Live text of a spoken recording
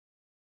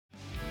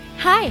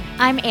Hi,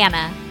 I'm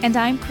Anna. And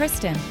I'm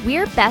Kristen.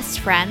 We're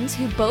best friends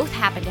who both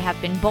happen to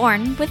have been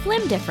born with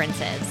limb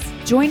differences.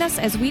 Join us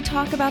as we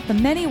talk about the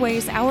many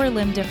ways our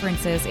limb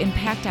differences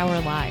impact our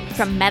lives.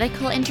 From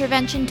medical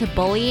intervention to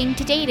bullying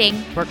to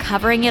dating, we're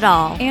covering it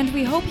all. And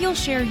we hope you'll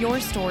share your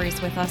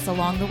stories with us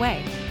along the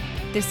way.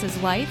 This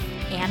is Life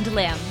and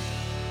Limb.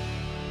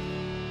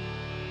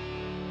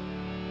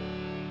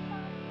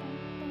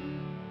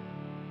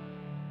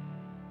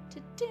 To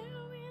do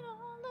it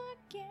all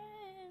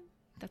again.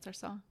 That's our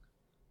song.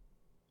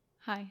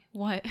 Hi.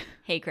 What?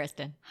 Hey,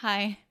 Kristen.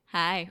 Hi.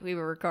 Hi. We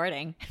were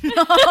recording. No.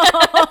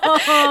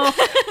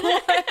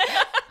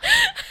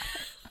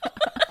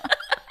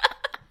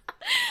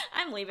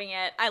 I'm leaving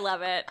it. I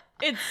love it.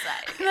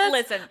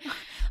 Listen.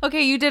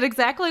 Okay, you did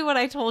exactly what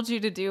I told you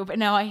to do, but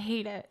now I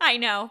hate it. I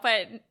know,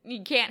 but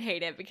you can't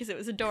hate it because it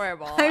was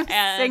adorable. I'm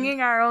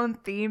singing our own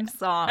theme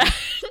song.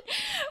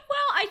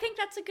 Well, I think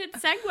that's a good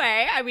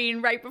segue. I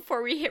mean, right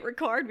before we hit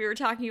record, we were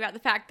talking about the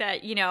fact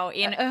that, in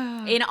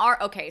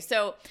our, okay,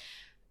 so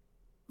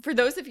for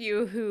those of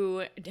you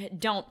who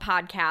don't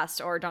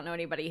podcast or don't know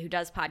anybody who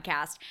does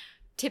podcast,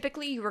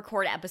 typically you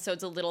record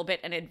episodes a little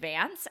bit in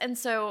advance. And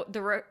so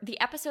the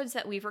episodes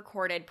that we've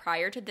recorded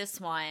prior to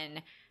this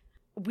one,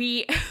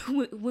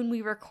 when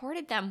we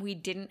recorded them, we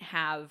didn't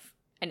have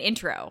an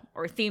intro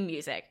or theme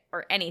music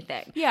or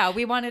anything. Yeah,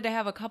 we wanted to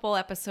have a couple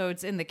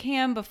episodes in the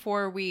can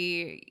before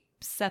we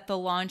set the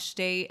launch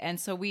date, and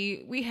so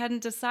we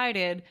hadn't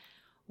decided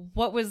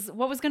what was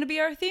going to be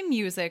our theme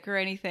music or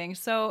anything.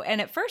 So,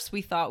 and at first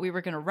we thought we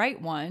were going to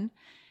write one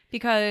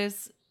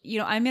because,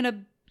 I'm in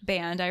a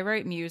band. I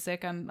write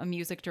music. I'm a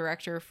music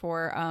director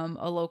for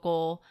a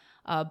local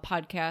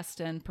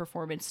podcast and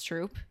performance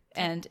troupe.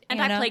 And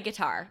Anna, I play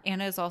guitar.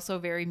 Anna is also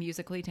very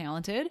musically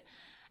talented.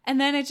 And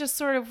then it just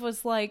sort of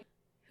was like,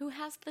 who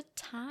has the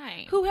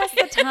time? Who has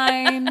the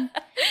time?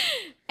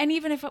 And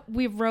even if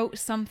we wrote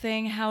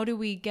something, how do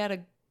we get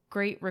a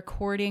great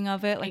recording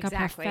of it, like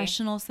exactly. a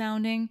professional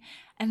sounding?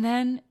 And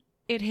then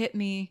it hit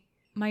me.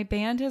 My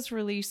band has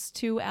released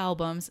 2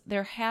 albums.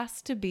 There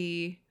has to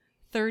be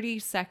 30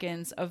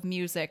 seconds of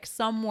music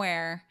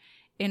somewhere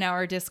in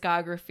our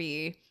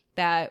discography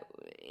that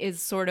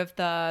is sort of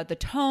the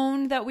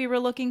tone that we were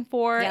looking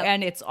for. Yep.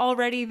 And it's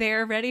already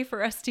there, ready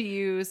for us to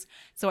use.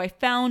 So I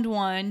found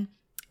one.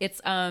 It's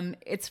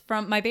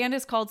from, my band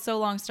is called So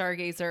Long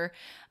Stargazer,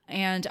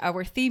 and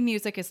our theme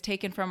music is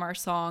taken from our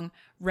song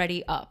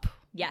Ready Up.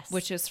 Yes.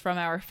 Which is from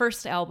our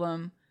first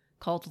album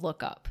called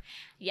Look Up.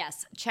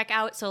 Yes. Check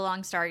out So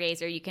Long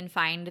Stargazer. You can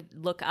find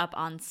Look Up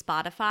on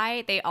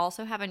Spotify. They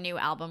also have a new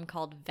album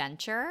called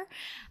Venture,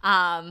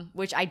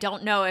 which I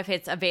don't know if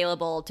it's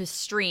available to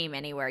stream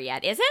anywhere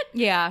yet. Is it?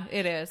 Yeah,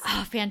 it is.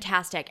 Oh,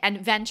 fantastic. And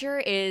Venture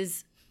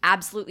is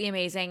absolutely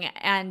amazing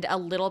and a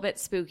little bit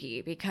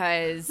spooky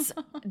because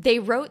they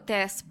wrote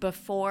this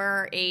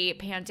before a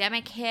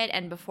pandemic hit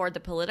and before the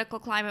political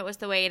climate was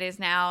the way it is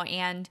now,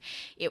 and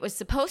it was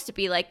supposed to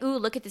be like, ooh,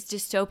 look at this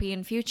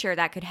dystopian future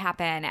that could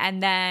happen,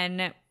 and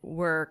then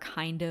we're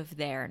kind of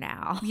there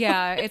now.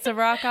 Yeah, it's a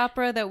rock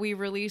opera that we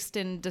released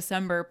in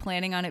December,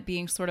 planning on it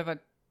being sort of a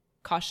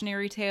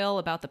cautionary tale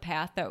about the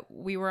path that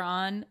we were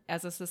on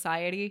as a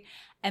society,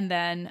 and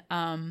then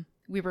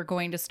we were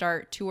going to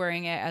start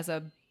touring it as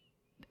a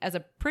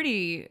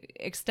pretty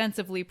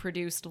extensively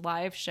produced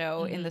live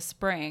show in the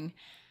spring.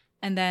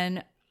 And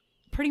then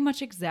pretty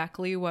much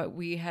exactly what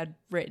we had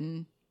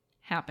written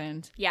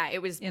happened. Yeah,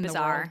 it was in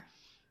bizarre. The world.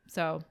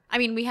 So, I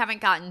mean, we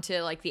haven't gotten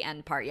to like the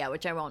end part yet,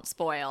 which I won't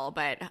spoil,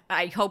 but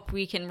I hope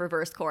we can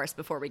reverse course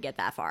before we get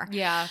that far.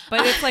 Yeah,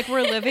 but it's like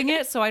we're living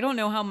it, so I don't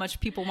know how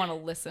much people want to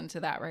listen to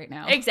that right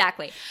now.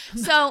 Exactly.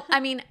 So, I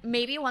mean,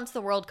 maybe once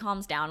the world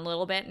calms down a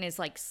little bit and is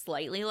like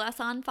slightly less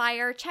on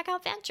fire, check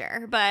out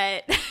Venture.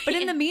 But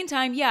in the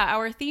meantime, yeah,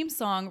 our theme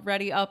song,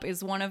 Ready Up,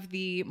 is one of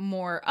the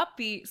more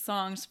upbeat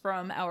songs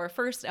from our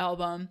first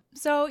album.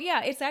 So,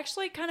 yeah, it's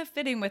actually kind of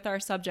fitting with our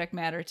subject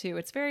matter, too.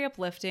 It's very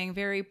uplifting,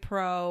 very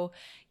pro,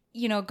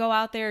 go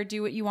out there,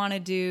 do what you want to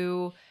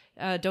do.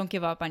 Don't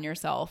give up on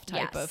yourself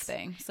type of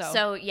thing.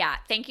 So yeah,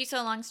 thank you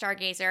So Long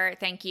Stargazer.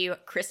 Thank you,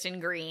 Kristen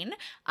Green,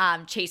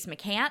 Chase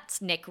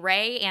McCants, Nick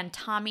Ray, and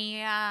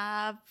Tommy,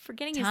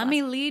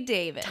 Tommy Lee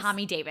Davis.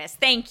 Tommy Davis.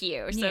 Thank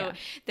you. So Yeah.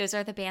 Those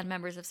are the band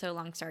members of So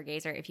Long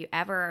Stargazer. If you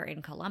ever are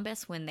in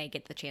Columbus, when they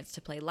get the chance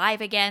to play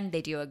live again,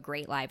 they do a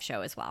great live show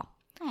as well.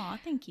 Aw,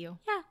 thank you.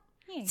 Yeah.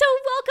 Yay. So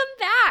welcome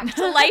back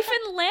to Life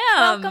and Limb.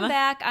 Welcome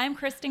back. I'm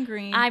Kristen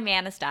Green. I'm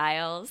Anna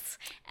Stiles,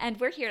 and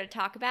we're here to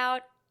talk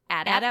about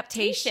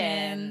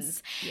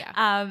adaptations.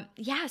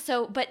 Yeah.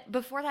 So, but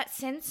before that,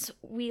 since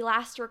we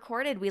last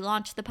recorded, we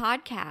launched the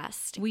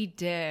podcast. We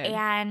did.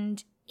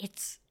 And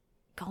it's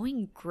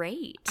going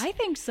great. I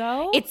think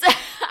so. It's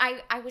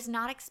I was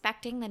not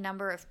expecting the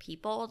number of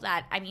people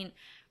that, I mean,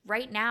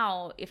 right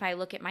now, if I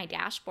look at my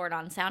dashboard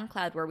on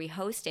SoundCloud where we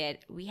host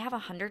it, we have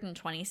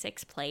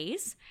 126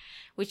 plays,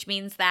 which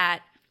means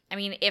that, I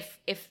mean, if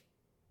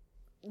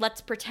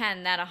let's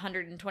pretend that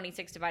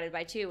 126 divided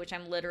by 2, which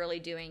I'm literally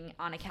doing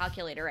on a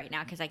calculator right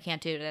now because I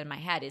can't do it in my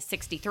head, is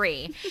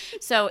 63.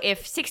 So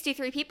if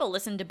 63 people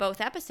listen to both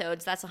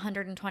episodes, that's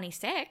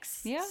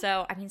 126. Yeah.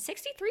 So, I mean,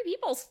 63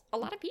 people's a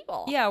lot of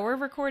people. Yeah, we're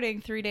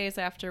recording 3 days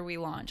after we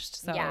launched.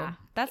 So Yeah.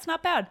 that's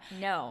not bad.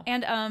 No.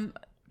 And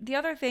the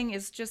other thing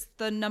is just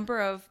the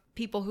number of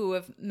people who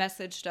have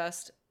messaged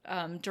us,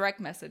 direct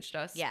messaged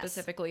us Yes.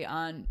 specifically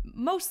on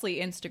mostly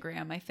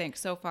Instagram, I think,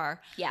 so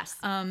far. Yes.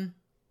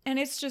 And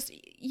it's just,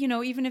 you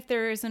know, even if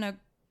there isn't a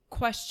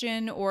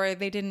question or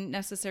they didn't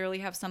necessarily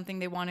have something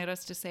they wanted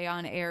us to say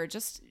on air,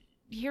 just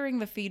hearing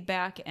the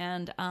feedback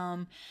and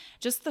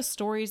just the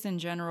stories in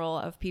general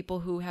of people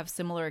who have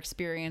similar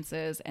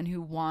experiences and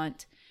who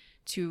want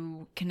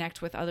to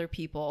connect with other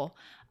people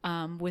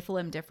with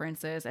limb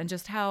differences, and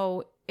just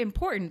how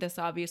important this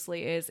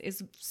obviously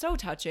is so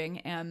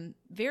touching and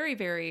very,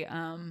 very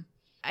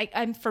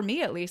I'm for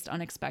me at least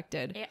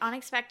unexpected.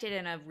 Unexpected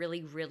in a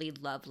really, really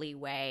lovely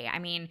way. I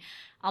mean,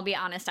 I'll be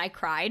honest, I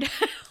cried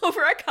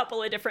over a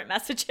couple of different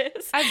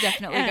messages. I've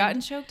definitely gotten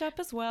choked up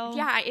as well.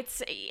 Yeah,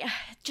 it's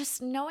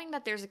just knowing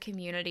that there's a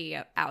community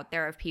out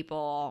there of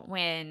people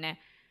when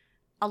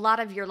a lot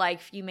of your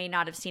life you may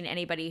not have seen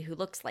anybody who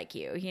looks like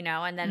you, you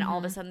know, and then all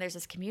of a sudden there's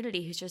this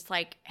community who's just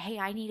like, hey,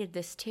 I needed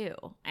this too.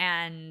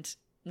 And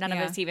none of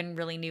us even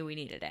really knew we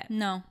needed it.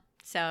 No.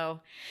 So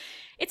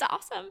it's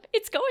awesome.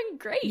 It's going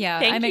great. Yeah,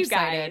 Thank I'm you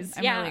excited. guys.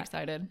 I'm really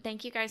excited.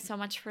 Thank you guys so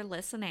much for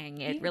listening.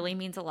 It really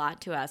means a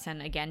lot to us.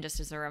 And again, just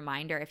as a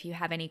reminder, if you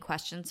have any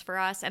questions for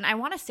us, and I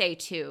want to say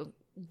too,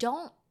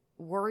 don't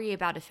worry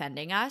about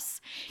offending us.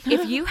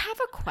 If you have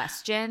a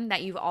question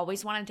that you've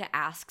always wanted to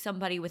ask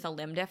somebody with a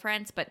limb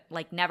difference, but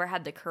like never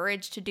had the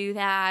courage to do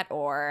that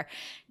or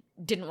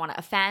didn't want to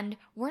offend,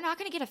 we're not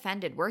going to get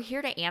offended. We're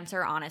here to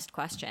answer honest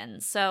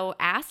questions. So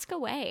ask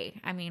away.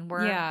 I mean,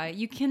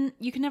 you can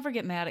never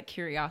get mad at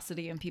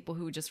curiosity and people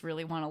who just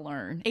really want to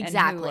learn.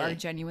 Exactly. And who are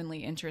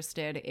genuinely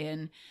interested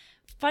in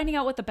finding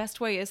out what the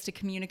best way is to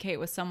communicate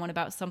with someone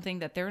about something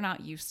that they're not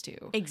used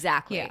to.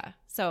 Exactly. Yeah.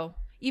 So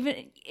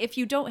even if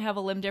you don't have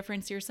a limb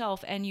difference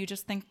yourself and you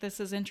just think this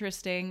is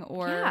interesting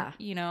or,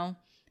 you know,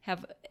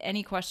 have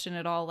any question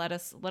at all, let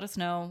us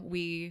know.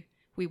 We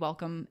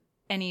welcome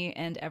any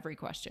and every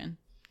question.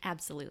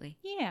 Absolutely.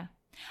 Yeah.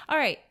 All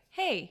right.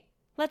 Hey,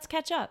 let's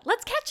catch up.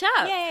 Let's catch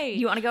up. Yay.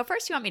 You want to go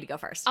first? You want me to go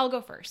first? I'll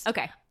go first.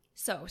 Okay.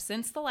 So,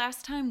 since the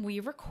last time we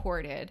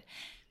recorded,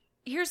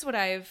 here's what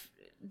I've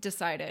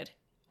decided.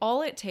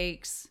 All it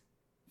takes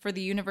for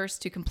the universe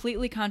to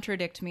completely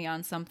contradict me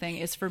on something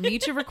is for me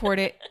to record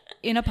it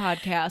in a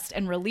podcast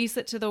and release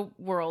it to the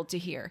world to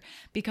hear.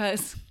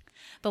 Because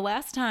the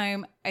last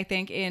time, I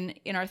think in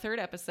our third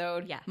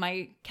episode,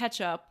 my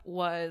catch up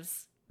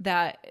was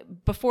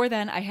that before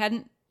then I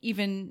hadn't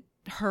even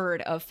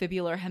heard of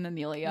fibular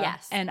hemimelia.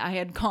 Yes. And I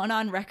had gone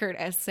on record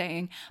as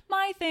saying,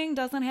 my thing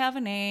doesn't have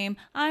a name.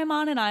 I'm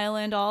on an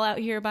island all out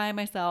here by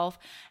myself.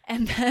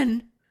 And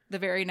then the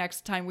very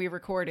next time we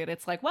recorded,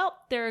 it's like, well,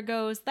 there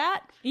goes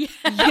that.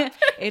 Yeah.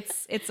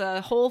 It's a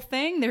whole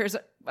thing. There's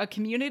a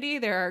community.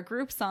 There are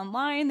groups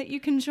online that you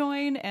can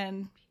join.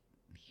 And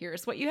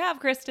here's what you have,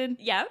 Kristen.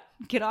 Yep.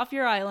 Get off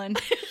your island.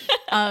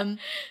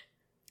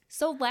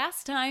 So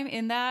last time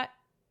in that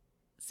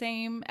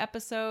same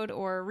episode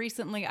or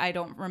recently, I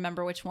don't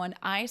remember which one,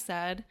 I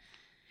said,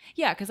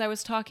 because I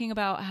was talking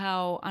about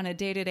how on a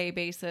day-to-day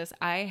basis,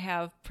 I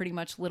have pretty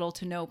much little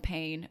to no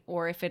pain,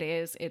 or if it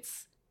is,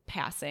 it's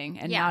passing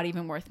and not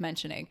even worth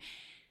mentioning.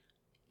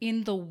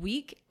 In the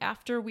week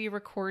after we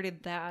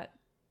recorded that,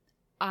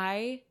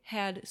 I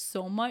had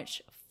so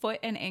much foot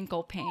and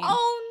ankle pain.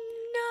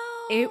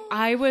 Oh no.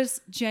 I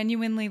was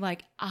genuinely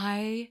like,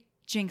 I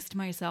jinxed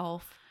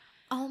myself.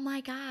 Oh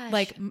my gosh.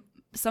 Like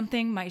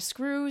my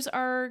screws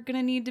are going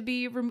to need to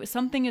be removed.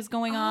 Something is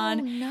going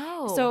on. Oh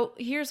no. So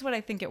here's what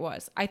I think it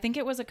was. I think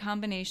it was a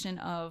combination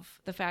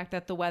of the fact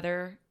that the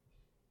weather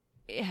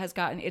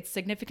it's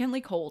significantly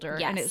colder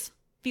and it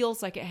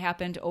feels like it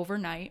happened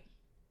overnight.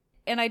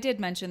 And I did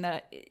mention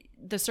that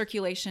the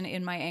circulation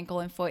in my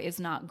ankle and foot is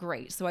not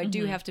great. So I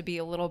do have to be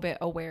a little bit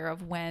aware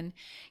of when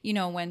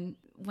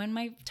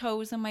my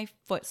toes and my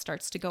foot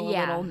starts to go a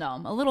little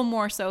numb, a little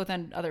more so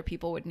than other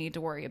people would need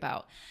to worry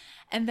about.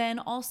 And then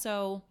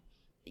also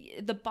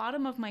the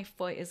bottom of my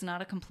foot is not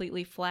a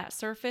completely flat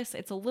surface.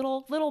 It's a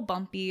little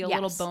bumpy, a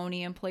little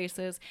bony in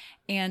places.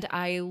 And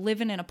I live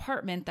in an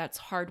apartment that's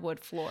hardwood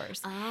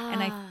floors.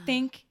 And I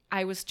think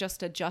I was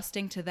just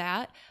adjusting to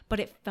that. But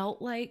it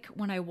felt like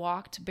when I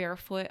walked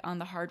barefoot on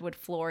the hardwood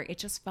floor, it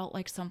just felt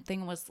like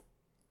something was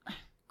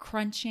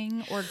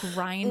crunching or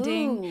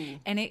grinding. Ooh.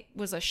 And it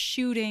was a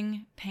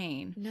shooting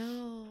pain.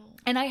 No.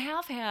 And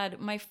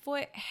my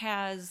foot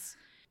has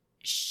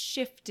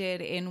shifted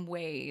in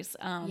ways.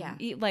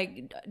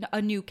 Like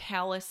a new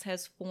callus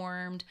has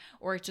formed,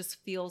 or it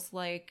just feels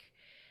like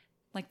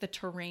the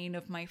terrain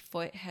of my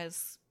foot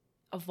has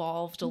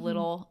evolved a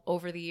little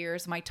over the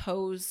years. My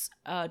toes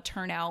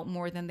turn out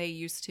more than they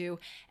used to.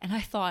 And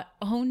I thought,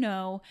 oh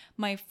no,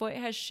 my foot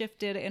has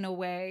shifted in a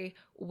way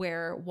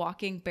where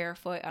walking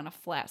barefoot on a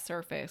flat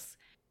surface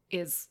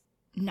is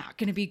not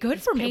going to be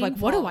good for me. Like,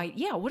 what do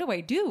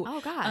I do? Oh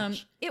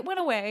gosh. It went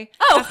away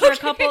after a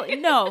couple.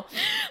 No,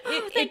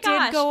 it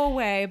gosh. did go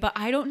away, but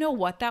I don't know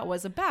what that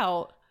was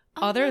about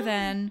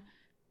than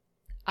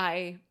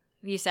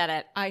You said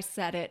it. I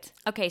said it.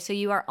 Okay, so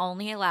you are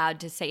only allowed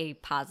to say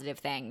positive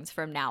things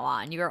from now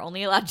on. You are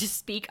only allowed to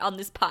speak on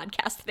this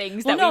podcast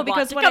things that we want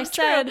because to what come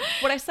true.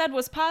 What I said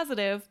was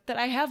positive, that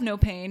I have no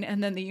pain,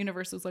 and then the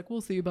universe was like, "We'll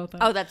see about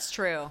that." Oh, that's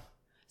true.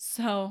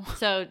 So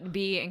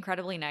be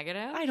incredibly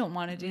negative? I don't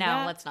want to do no,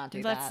 that. No, let's not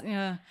do that.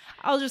 Yeah.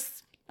 I'll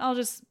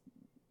just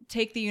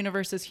take the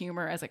universe's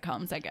humor as it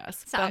comes, I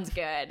guess. Sounds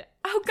good.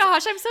 Oh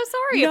gosh, I'm so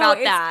sorry about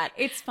that.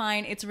 It's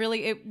fine.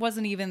 It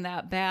wasn't even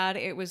that bad.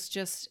 It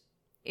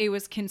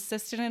was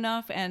consistent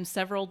enough and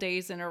several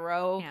days in a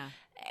row. Yeah.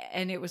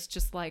 And it was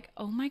just like,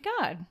 oh my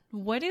God,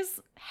 what is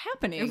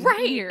happening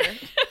right here?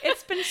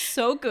 It's been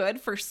so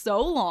good for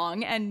so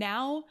long, and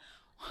now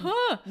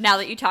now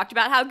that you talked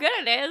about how good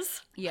it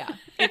is. Yeah.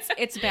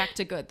 It's back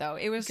to good though.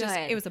 It was good.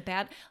 It was a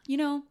bad,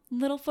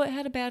 Littlefoot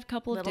had a bad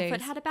couple of days.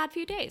 Littlefoot had a bad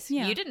few days.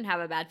 Yeah. You didn't have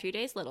a bad few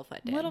days,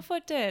 Littlefoot did.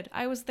 Littlefoot did.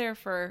 I was there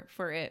for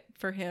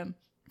him.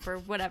 For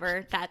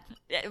whatever that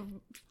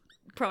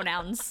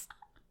pronouns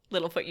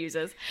Littlefoot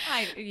uses.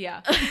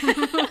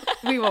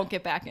 We won't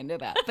get back into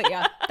that. But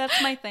yeah, that's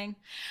my thing.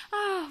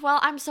 Oh, well,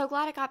 I'm so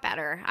glad it got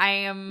better.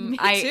 Me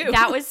too.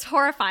 That was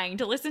horrifying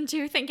to listen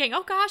to, thinking,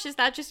 oh gosh, is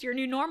that just your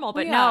new normal?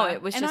 But no,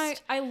 it was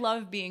just. I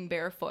love being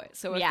barefoot.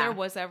 So if there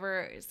was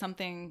ever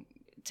something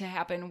to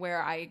happen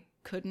where I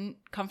couldn't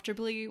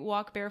comfortably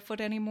walk barefoot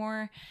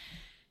anymore,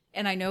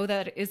 and I know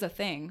that is a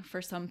thing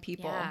for some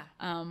people.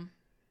 Yeah.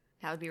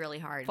 That would be really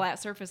hard. Flat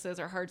surfaces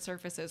or hard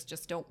surfaces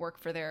just don't work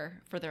for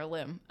their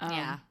limb.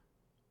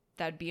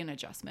 That'd be an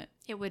adjustment.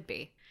 It would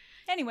be.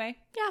 Anyway.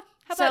 Yeah.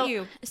 How about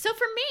you? So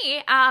for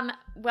me,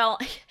 well,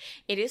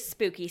 it is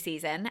spooky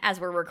season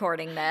as we're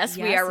recording this. Yes,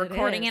 we are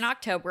recording in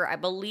October. I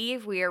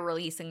believe we are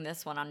releasing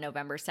this one on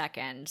November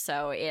 2nd.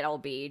 So it'll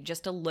be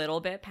just a little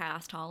bit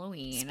past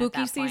Halloween.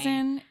 Spooky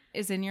season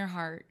is in your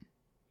heart.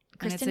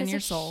 Kristen and it's in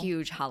is your a soul.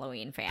 Huge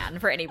Halloween fan,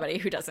 for anybody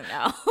who doesn't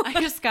know. I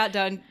just got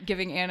done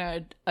giving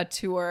Anna a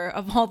tour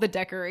of all the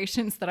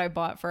decorations that I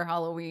bought for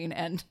Halloween,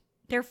 and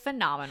they're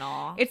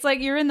phenomenal. It's like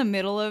you're in the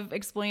middle of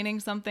explaining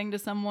something to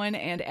someone,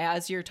 and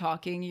as you're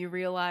talking, you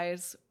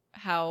realize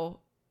how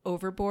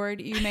overboard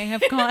you may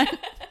have gone.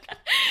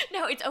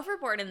 No, it's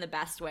overboard in the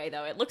best way,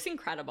 though. It looks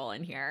incredible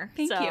in here.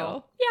 Thank you.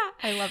 Yeah.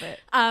 I love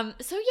it.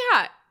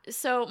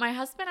 So my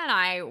husband and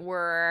I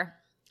were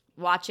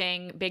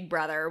watching Big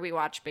Brother. We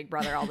watch Big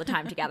Brother all the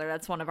time together.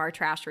 That's one of our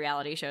trash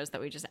reality shows that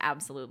we just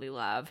absolutely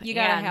love. You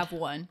gotta have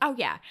one. Oh,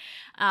 yeah.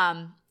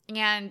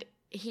 And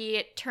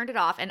he turned it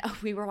off, and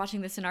we were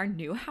watching this in our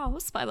new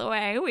house, by the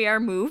way. We are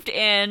moved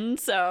in,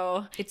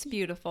 so it's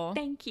beautiful.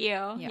 Thank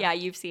you. Yeah,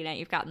 you've seen it.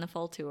 You've gotten the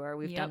full tour.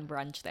 We've done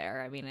brunch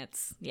there. I mean,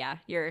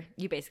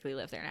 you basically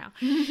live there now.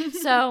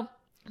 So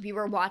we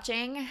were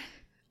watching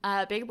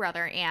Big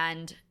Brother,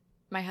 and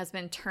my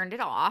husband turned it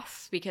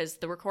off because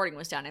the recording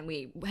was done, and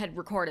we had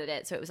recorded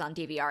it, so it was on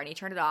DVR, and he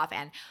turned it off,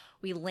 and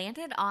we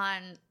landed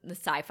on the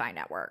Sci-Fi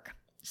Network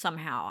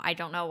somehow. I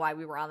don't know why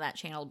we were on that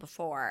channel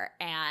before,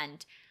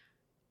 and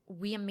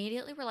we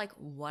immediately were like,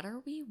 what are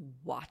we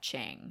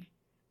watching?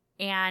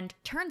 And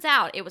turns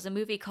out it was a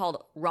movie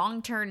called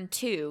Wrong Turn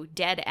 2,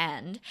 Dead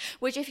End,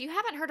 which if you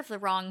haven't heard of the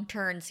Wrong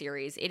Turn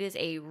series, it is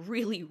a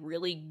really,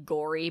 really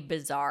gory,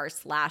 bizarre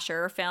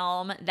slasher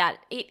film that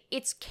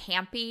it's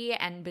campy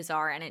and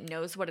bizarre, and it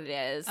knows what it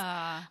is.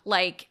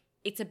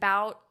 It's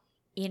about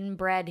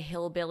inbred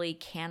hillbilly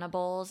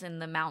cannibals in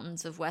the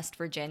mountains of West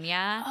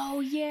Virginia.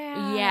 Oh,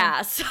 yeah.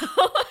 Yeah. So,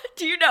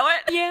 do you know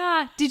it?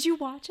 Yeah. Did you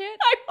watch it?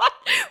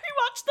 We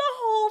watched the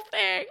whole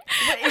thing.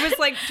 It was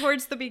like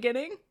towards the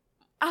beginning?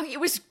 Oh,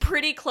 it was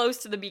pretty close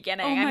to the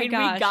beginning. Oh my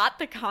gosh. We got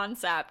the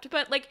concept.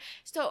 But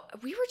so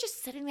we were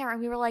just sitting there and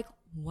we were like,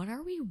 what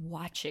are we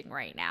watching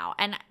right now?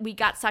 And we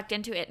got sucked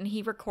into it, and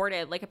he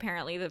recorded,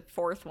 apparently the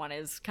fourth one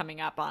is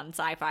coming up on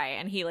Sci-Fi,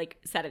 and he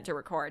set it to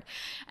record.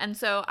 And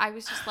so I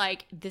was just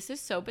like, this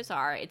is so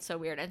bizarre. It's so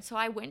weird. And so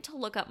I went to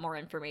look up more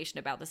information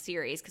about the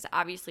series, because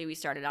obviously we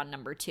started on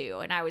number 2,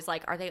 and I was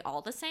like, are they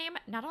all the same?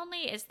 Not only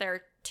is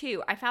there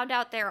 2, I found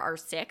out there are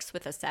 6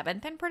 with a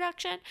 7th in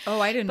production.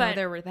 Oh, I didn't know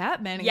there were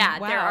that many. Yeah,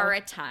 wow. There are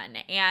a ton.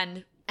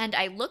 And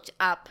I looked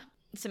up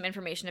some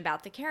information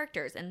about the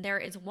characters, and there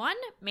is one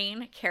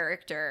main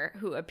character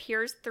who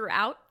appears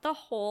throughout the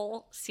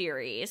whole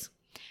series,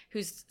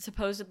 who's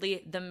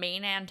supposedly the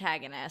main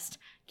antagonist.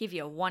 Give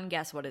you one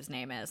guess what his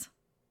name is.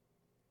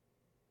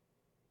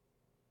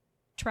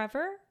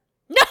 Trevor?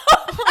 No!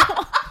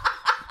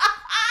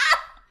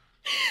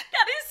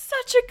 That is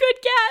such a good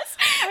guess.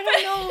 I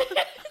don't know.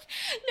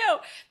 No.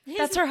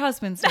 That's her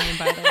husband's name,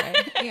 by the way.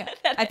 Yeah.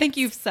 I think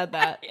you've said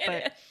that.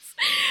 But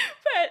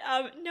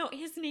no,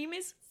 his name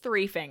is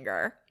Three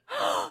Finger.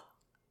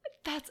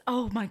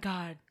 Oh my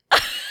God.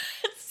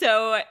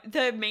 So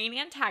the main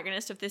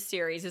antagonist of this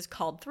series is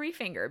called Three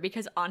Finger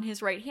because on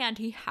his right hand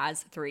he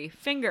has 3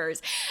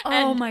 fingers.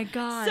 Oh my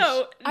gosh.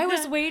 So I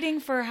was waiting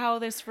for how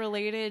this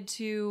related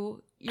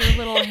to your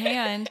little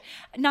hand.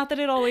 Not that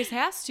it always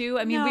has to.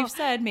 I mean, No. we've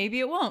said maybe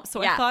it won't.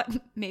 So Yeah. I thought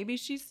maybe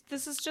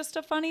this is just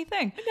a funny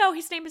thing. No,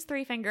 his name is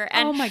Three Finger.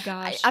 And Oh my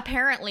gosh.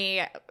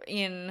 apparently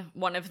in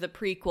one of the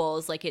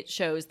prequels, like it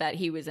shows that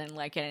he was in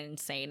like an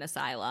insane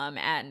asylum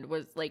and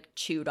was like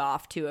chewed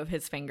off 2 of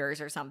his fingers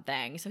or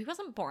something. So he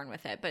wasn't born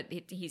with it, but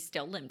he's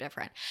still limb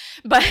different.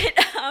 But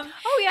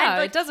Oh yeah, and,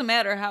 like, it doesn't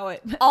matter how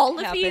it all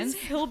of happens. these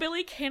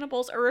hillbilly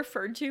cannibals are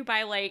referred to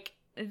by like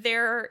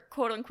their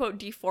quote unquote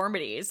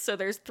deformities. So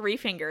there's Three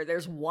Finger,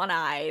 there's One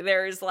Eye,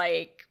 there's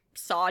like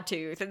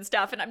Sawtooth and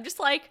stuff. And I'm just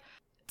like,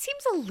 it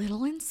seems a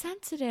little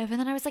insensitive. And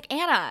then I was like,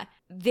 Anna,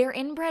 they're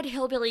inbred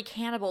hillbilly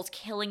cannibals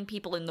killing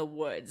people in the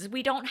woods.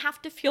 We don't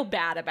have to feel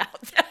bad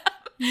about them.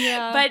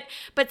 Yeah.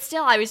 But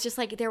still, I was just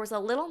like, there was a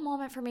little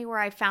moment for me where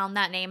I found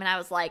that name and I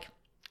was like,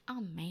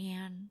 oh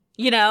man,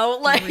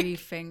 like Three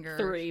Finger.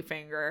 Three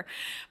Finger.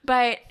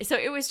 But so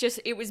it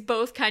was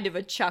both kind of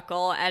a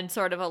chuckle and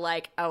sort of a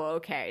like, oh,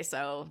 okay,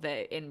 so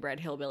the inbred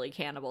hillbilly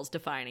cannibal's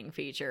defining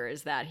feature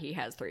is that he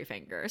has 3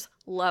 fingers.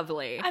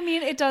 Lovely. I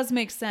mean, it does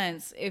make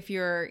sense if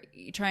you're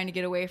trying to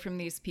get away from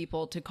these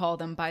people to call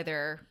them by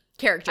their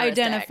Characteristics.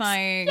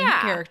 identifying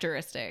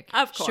characteristic.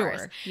 Of course.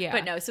 Sure. Yeah.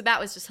 But no, so that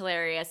was just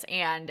hilarious.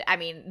 And I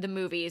mean, the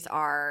movies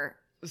are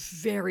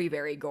very,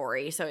 very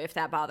gory. So if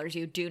that bothers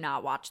you, do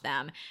not watch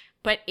them.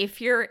 But if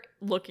you're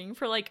looking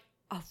for like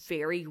a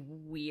very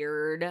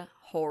weird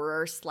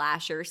horror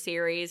slasher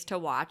series to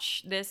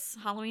watch this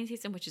Halloween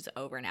season, which is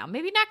over now,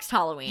 maybe next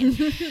Halloween.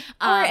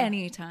 or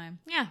anytime.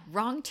 Yeah,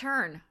 Wrong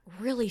Turn.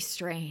 Really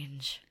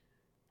strange.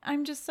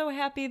 I'm just so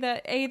happy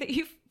that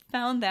you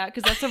found that,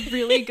 because that's a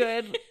really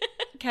good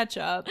catch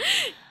up.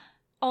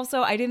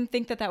 Also, I didn't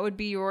think that would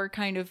be your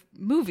kind of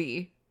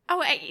movie.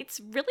 Oh, it's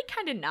really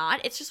kind of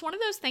not. It's just one of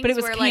those things But it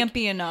was where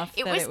campy like, enough.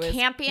 It was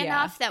campy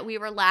enough that we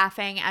were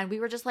laughing and we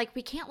were just like,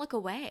 we can't look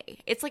away.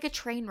 It's like a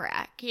train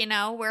wreck,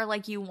 where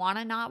like you want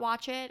to not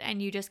watch it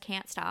and you just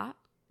can't stop.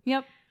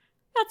 Yep.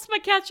 That's my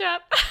catch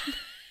up.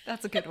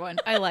 That's a good one.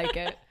 I like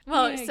it.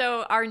 Well, Yay.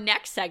 so our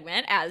next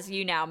segment, as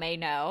you now may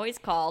know, is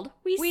called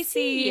We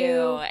See You.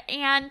 You.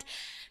 And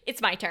it's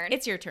my turn.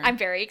 It's your turn. I'm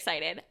very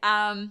excited.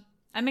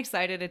 I'm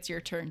excited it's your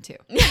turn too.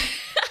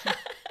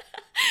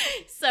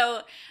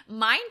 So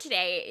mine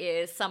today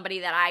is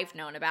somebody that I've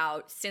known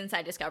about since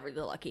I discovered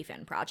the Lucky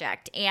Finn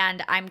Project.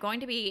 And I'm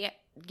going to be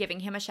giving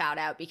him a shout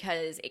out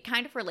because it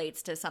kind of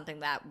relates to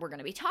something that we're going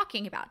to be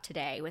talking about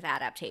today with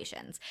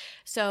adaptations.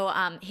 So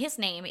his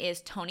name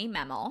is Tony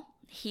Memel.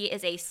 He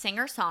is a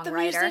singer-songwriter. The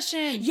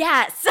musician.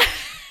 Yes.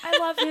 I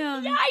love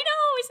him. Yeah, I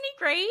know. Isn't he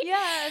great?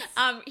 Yes.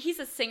 He's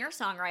a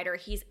singer-songwriter.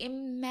 He's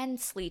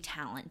immensely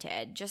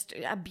talented. Just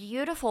a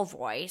beautiful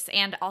voice.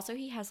 And also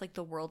he has like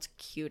the world's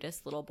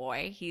cutest little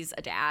boy. He's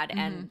a dad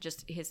and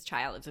just his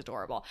child is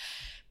adorable.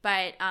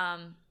 But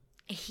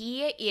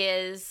he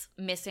is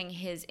missing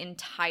his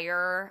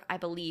entire, I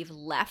believe,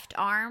 left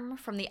arm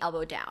from the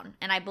elbow down.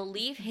 And I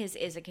believe his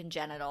is a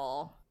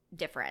congenital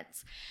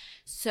difference.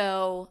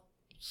 So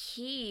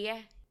he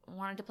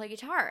wanted to play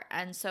guitar,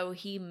 and so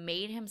he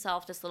made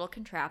himself this little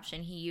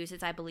contraption. He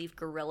uses, I believe,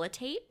 Gorilla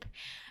Tape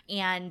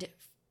and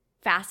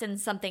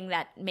fastens something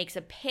that makes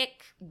a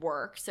pick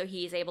work, so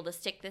he's able to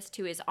stick this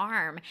to his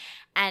arm,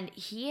 and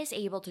he is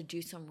able to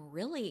do some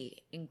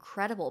really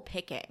incredible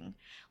picking.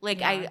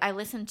 Like, Yeah. I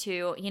listened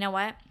to, you know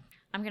what?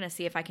 I'm going to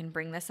see if I can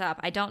bring this up.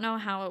 I don't know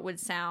how it would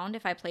sound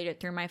if I played it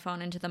through my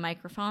phone into the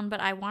microphone, but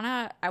I want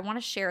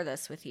to share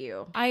this with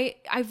you.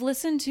 I've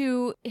listened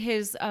to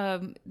his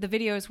the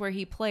videos where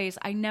he plays.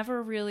 I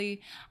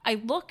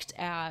looked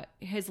at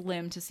his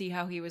limb to see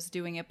how he was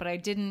doing it, but I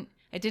didn't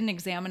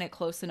examine it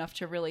close enough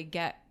to really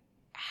get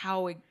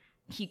how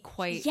he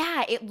quite.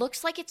 Yeah, it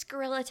looks like it's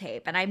Gorilla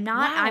Tape, and I'm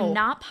Wow.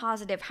 not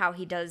positive how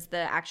he does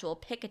the actual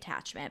pick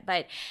attachment,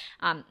 but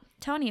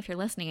Tony, if you're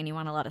listening and you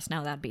want to let us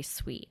know, that'd be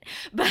sweet.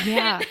 But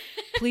Yeah,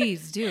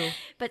 please do.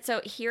 But so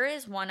here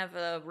is one of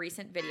the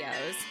recent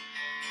videos.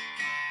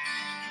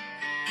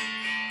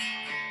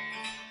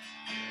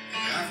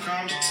 I've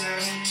come to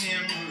test the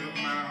timber of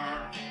my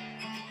heart.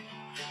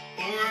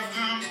 Oh, I've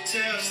come to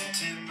test the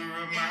timber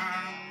of my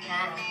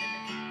heart.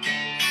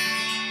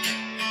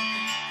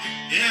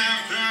 Yeah,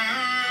 I've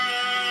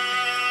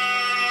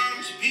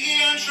come to be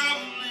in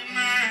trouble in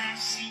my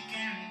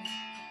seeking.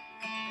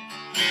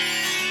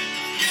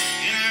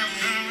 Yeah, I've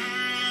come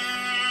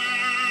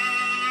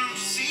to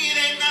see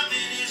that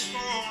nothing is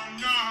for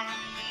naught.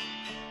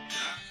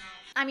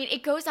 I mean,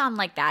 it goes on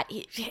like that.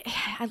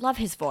 I love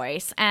his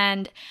voice.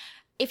 And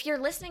if you're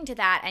listening to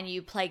that and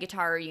you play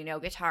guitar or you know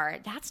guitar,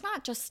 that's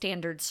not just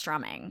standard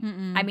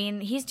strumming. I mean,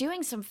 he's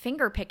doing some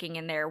finger picking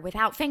in there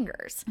without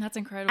fingers. That's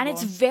incredible. And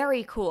it's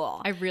very cool.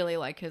 I really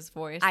like his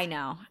voice. I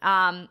know.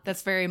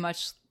 That's very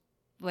much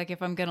like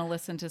if I'm gonna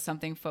listen to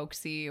something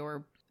folksy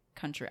or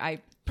country,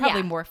 I probably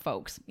Yeah. more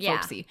Yeah.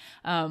 folksy.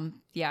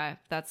 Yeah,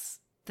 that's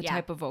the Yeah.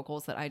 type of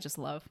vocals that I just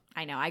love.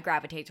 I know. I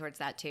gravitate towards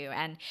that too.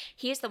 And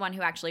he's the one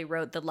who actually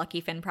wrote the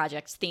Lucky Finn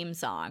Project's theme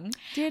song.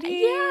 Did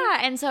he? Yeah.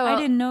 And so I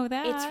didn't know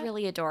that. it's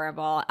really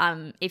adorable.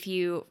 If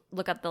you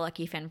look up the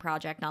Lucky Finn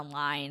Project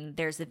online,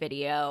 there's a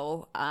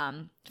video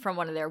from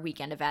one of their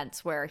weekend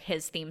events where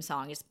his theme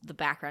song is the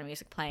background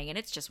music playing, and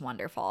it's just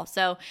wonderful.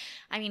 So,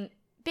 I mean,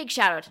 big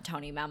shout out to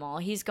Tony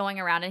Memel. He's going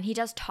around and he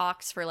does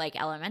talks for like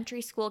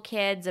elementary school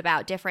kids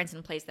about difference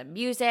and plays them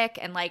music.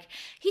 And like,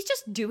 he's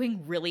just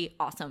doing really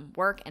awesome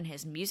work, and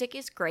his music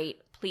is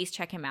great. Please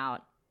check him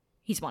out.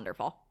 He's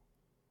wonderful.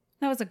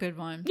 That was a good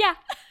one. Yeah.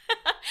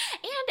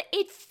 And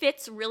it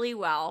fits really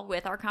well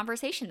with our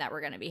conversation that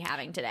we're going to be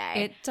having today.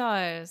 It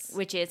does.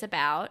 Which is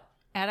about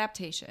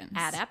Adaptations.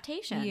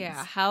 adaptations.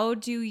 Yeah. How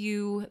do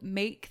you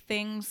make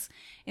things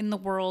in the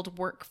world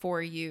work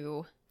for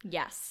you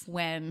Yes.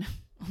 when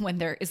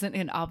there isn't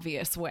an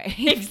obvious way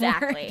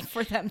Exactly.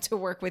 for them to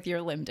work with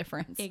your limb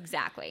difference?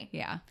 Exactly.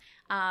 Yeah.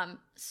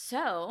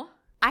 So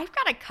I've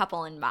got a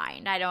couple in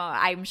mind.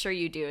 I'm sure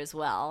you do as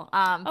well.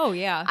 Oh,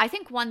 yeah. I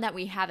think one that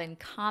we have in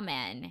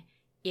common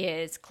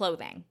is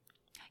clothing.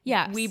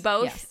 Yes. We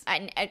both,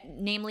 Yes.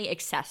 namely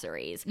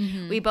accessories.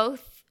 Mhm. We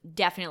both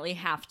definitely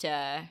have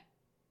to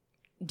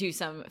do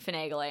some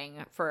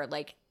finagling for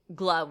like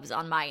gloves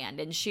on my end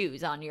and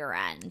shoes on your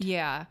end.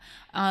 Yeah.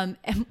 And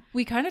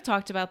we kind of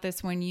talked about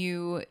this when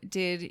you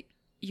did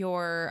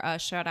your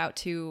shout out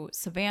to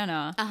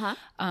Savannah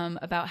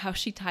about how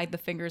she tied the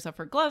fingers of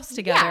her gloves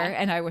together,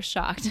 Yeah. and I was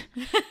shocked.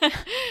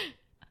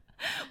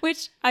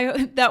 Which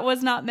that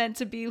was not meant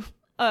to be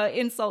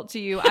insult to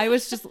you. I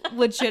was just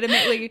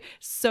legitimately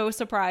so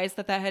surprised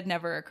that had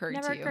never occurred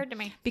Never to you. occurred to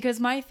me. Because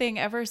my thing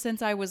ever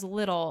since I was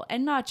little,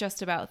 and not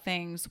just about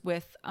things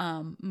with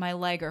my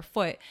leg or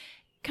foot,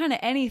 kind of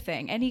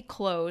anything, any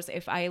clothes,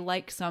 if I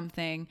like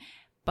something,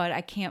 but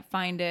I can't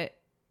find it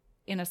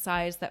in a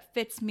size that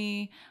fits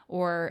me,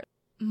 or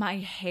my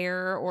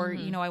hair, or,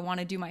 you know, I want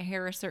to do my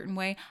hair a certain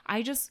way,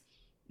 I just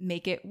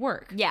make it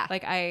work. Yeah.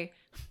 Like I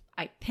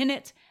pin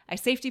it, I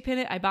safety pin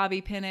it, I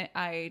bobby pin it,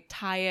 I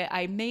tie it,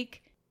 I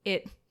make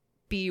it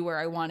be where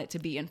I want it to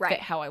be and Right. fit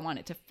how I want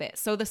it to fit.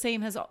 So the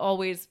same it's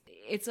always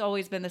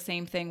been the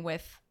same thing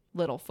with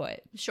Littlefoot.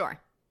 Sure.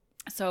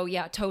 So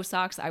yeah, toe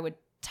socks, I would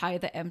tie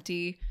the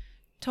empty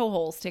toe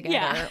holes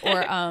together.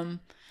 Yeah. Or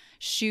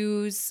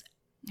shoes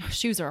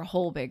are a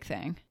whole big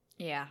thing.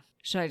 Yeah.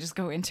 Should I just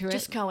go into it?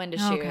 Just go into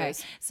shoes. Okay.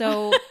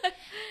 So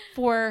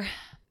for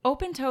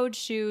open-toed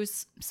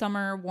shoes,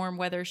 summer, warm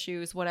weather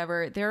shoes,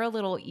 whatever, they're a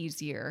little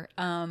easier.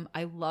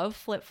 I love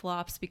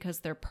flip-flops because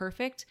they're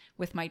perfect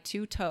with my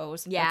two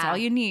toes. Yeah. That's all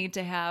you need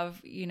to have,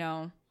 you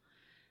know,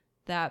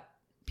 that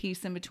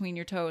piece in between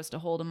your toes to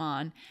hold them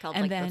on. Called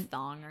and like then, the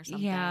thong or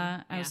something.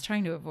 Yeah, I was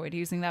trying to avoid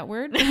using that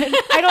word.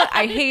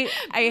 I hate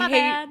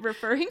bad.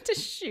 referring to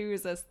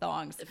shoes as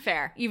thongs.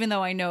 Fair. Even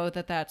though I know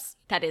that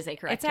That is a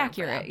correct it's term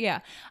for accurate. them. Yeah.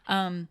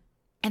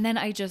 And then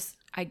I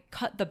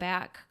cut the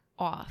back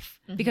off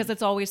because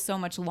it's always so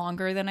much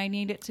longer than I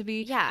need it to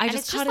be. Yeah, I and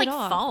just it's cut just it like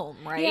off. foam,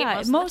 right? Yeah, Most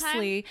of the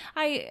mostly.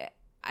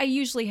 I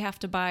usually have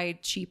to buy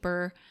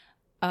cheaper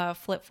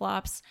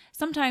flip-flops.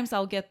 Sometimes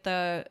I'll get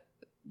the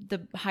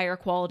higher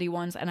quality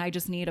ones and I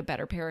just need a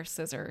better pair of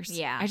scissors.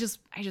 Yeah. I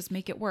just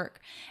make it work.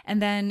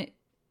 And then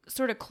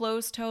sort of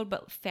closed-toed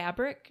but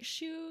fabric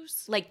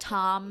shoes. Like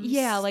Tom's.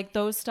 Yeah, like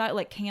those style,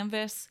 like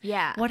canvas.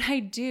 Yeah. What I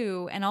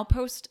do, and I'll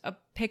post a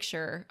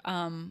picture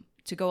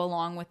to go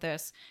along with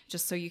this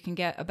just so you can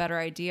get a better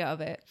idea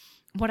of it.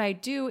 What I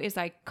do is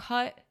I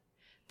cut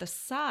the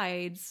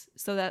sides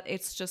so that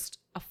it's just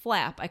a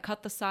flap. I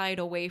cut the side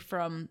away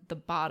from the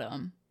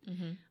bottom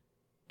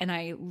and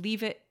I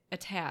leave it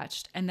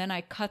attached, and then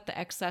I cut the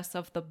excess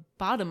of the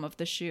bottom of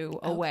the shoe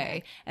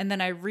away, and then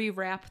I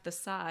rewrap the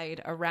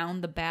side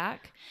around the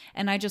back,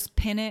 and I just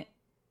pin it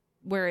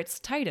where it's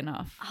tight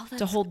enough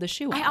to hold the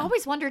shoe on. I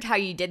always wondered how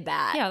you did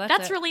that. Yeah,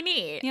 that's it. really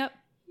neat. Yep.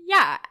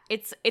 Yeah,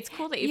 it's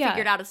cool that you Yeah.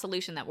 figured out a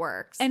solution that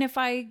works. And if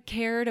I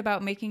cared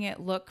about making it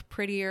look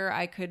prettier,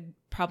 I could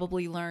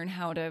probably learn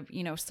how to,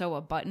 you know, sew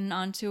a button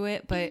onto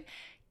it. But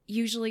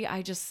usually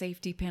I just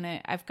safety pin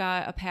it. I've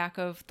got a pack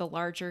of the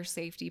larger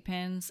safety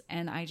pins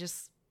and I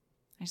just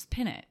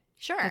pin it.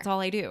 Sure. That's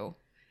all I do.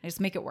 I just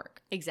make it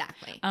work.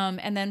 Exactly.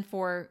 And then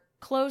for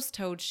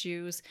closed-toed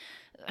shoes,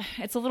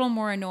 it's a little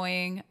more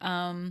annoying.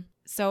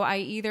 So I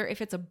either,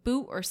 if it's a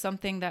boot or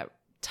something that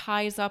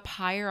ties up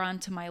higher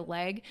onto my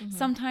leg,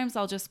 sometimes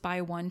I'll just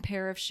buy one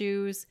pair of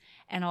shoes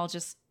and I'll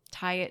just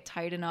tie it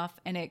tight enough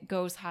and it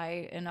goes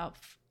high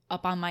enough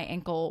up on my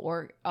ankle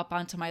or up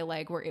onto my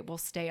leg where it will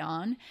stay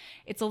on.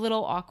 It's a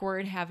little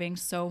awkward having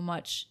so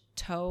much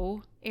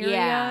toe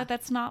area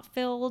that's not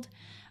filled.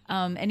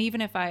 And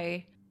even if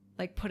I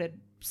like put a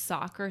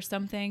sock or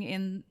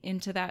something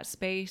into that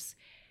space,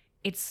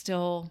 it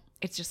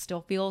just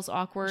still feels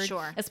awkward.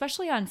 Sure.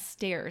 Especially on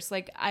stairs.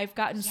 Like I've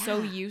gotten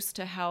so used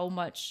to how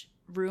much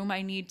room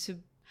I need to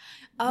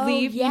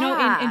leave, you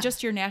know, in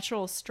just your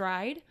natural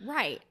stride.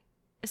 Right.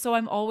 So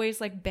I'm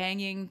always like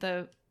banging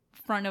the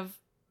front of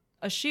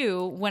a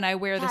shoe when I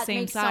wear the That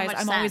same makes so size. much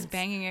I'm always sense.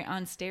 banging it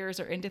on stairs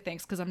or into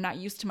things because I'm not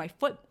used to my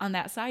foot on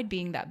that side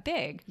being that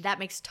big. That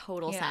makes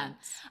total Yeah.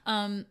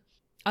 sense.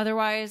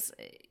 Otherwise,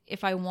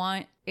 if I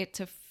want it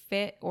to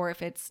fit, or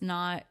if it's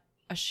not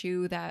a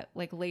shoe that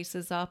like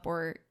laces up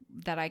or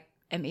that I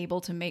am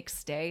able to make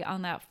stay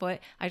on that foot,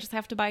 I just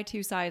have to buy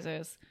 2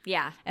 sizes.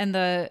 Yeah. And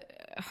the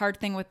hard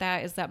thing with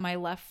that is that my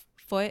left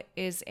foot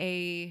is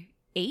a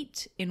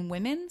 8 in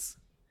women's,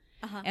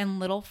 and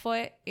little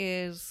foot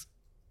is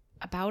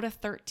about a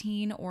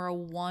 13 or a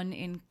 1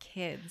 in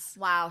kids.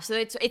 Wow. So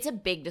it's a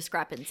big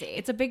discrepancy.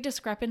 It's a big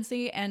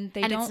discrepancy, and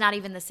they don't. it's not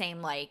even the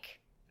same like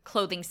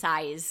clothing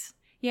size.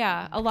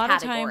 Yeah, a lot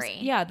of category.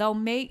 times, yeah, they'll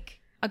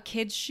make a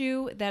kid's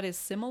shoe that is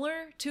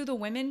similar to the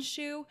women's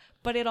shoe,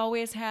 but it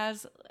always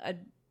has a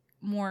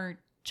more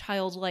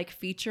childlike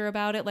feature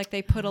about it. Like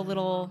they put a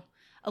little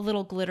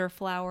glitter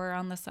flower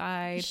on the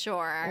side.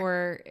 Sure.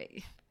 Or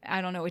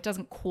I don't know, it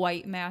doesn't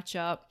quite match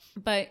up.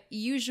 But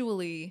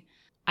usually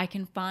I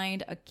can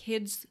find a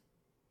kid's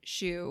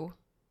shoe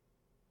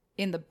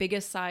in the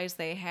biggest size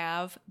they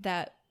have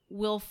that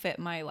will fit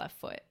my left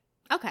foot.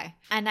 Okay.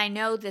 And I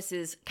know this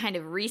is kind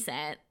of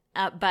recent,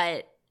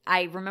 but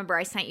I remember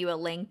I sent you a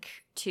link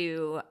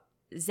to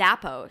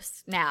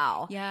Zappos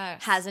now.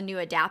 Yes. Has a new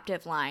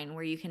adaptive line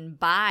where you can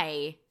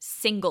buy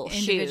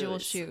Individual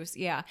shoes.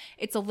 Yeah.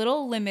 It's a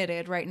little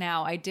limited right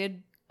now. I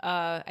did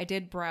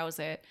browse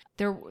it.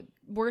 There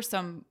were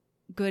some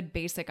good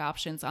basic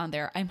options on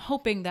there. I'm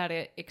hoping that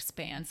it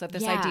expands, that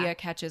this idea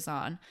catches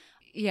on.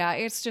 Yeah,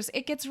 it's just,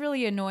 it gets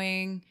really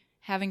annoying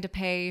having to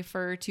pay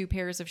for 2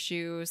 pairs of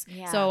shoes.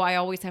 Yeah. So I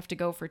always have to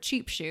go for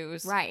cheap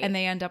shoes. Right. And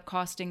they end up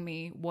costing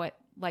me what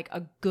like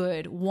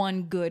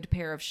one good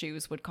pair of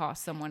shoes would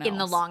cost someone else. in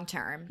the long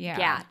term. Yeah.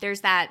 Yeah.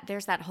 There's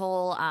that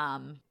whole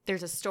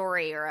there's a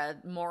story or a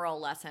moral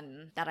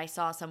lesson that I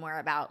saw somewhere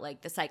about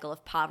like the cycle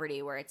of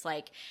poverty, where it's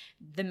like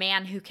the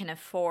man who can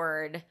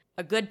afford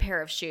a good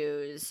pair of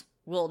shoes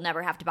will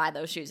never have to buy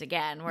those shoes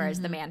again,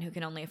 whereas the man who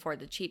can only afford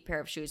the cheap pair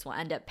of shoes will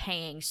end up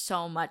paying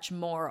so much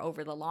more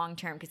over the long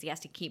term because he has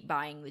to keep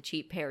buying the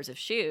cheap pairs of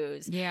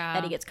shoes. Yeah.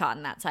 That he gets caught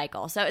in that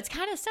cycle. So it's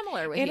kind of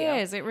similar with It you.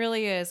 is. It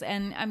really is.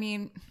 And I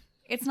mean,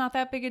 it's not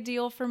that big a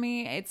deal for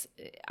me.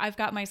 I've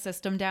got my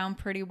system down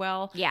pretty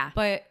well. Yeah.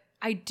 But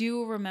I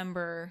do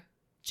remember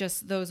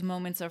just those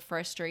moments of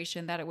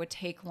frustration that it would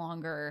take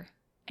longer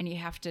and you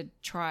have to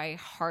try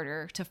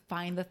harder to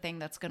find the thing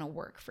that's going to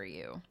work for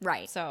you.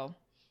 Right. So,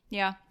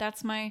 yeah,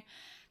 that's my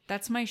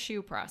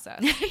shoe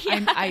process.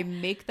 I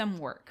make them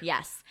work.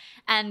 Yes.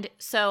 And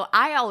so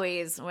I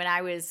always, when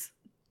I was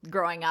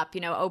growing up,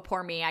 oh,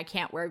 poor me, I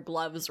can't wear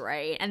gloves,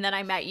 right? And then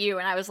I met you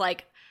and I was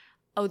like,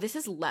 oh, this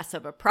is less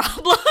of a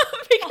problem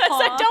because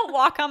I don't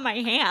walk on my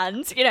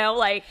hands,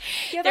 like.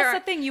 Yeah, that's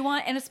the thing you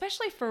want. And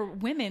especially for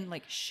women,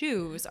 like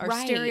shoes are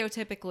Right.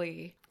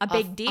 stereotypically A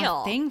big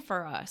deal. A thing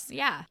for us.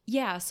 Yeah.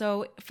 Yeah,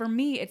 so for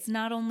me, it's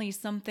not only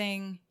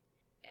something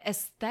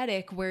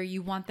aesthetic where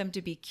you want them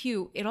to be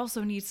cute, it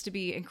also needs to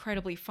be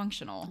incredibly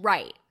functional.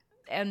 Right.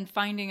 And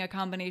finding a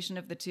combination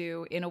of the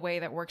two in a way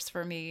that works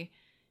for me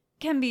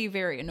can be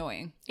very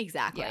annoying.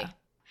 Exactly. Yeah.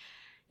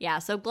 Yeah.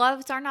 So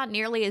gloves are not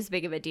nearly as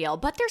big of a deal,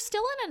 but they're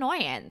still an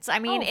annoyance. I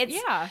mean,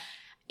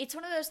 it's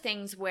one of those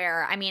things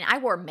where, I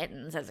wore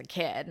mittens as a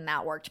kid and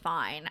that worked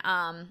fine.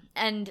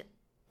 And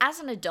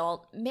as an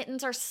adult,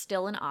 mittens are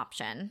still an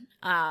option.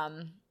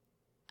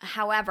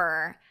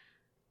 However,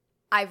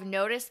 I've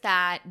noticed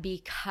that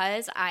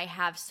because I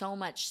have so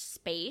much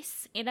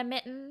space in a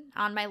mitten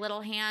on my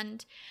little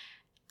hand,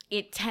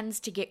 it tends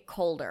to get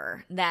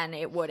colder than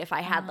it would if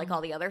I had like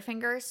all the other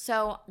fingers.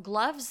 So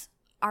gloves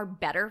are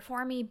better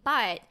for me,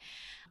 but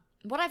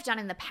what I've done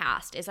in the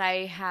past is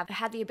I have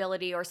had the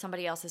ability, or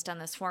somebody else has done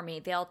this for me,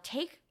 they'll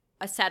take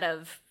a set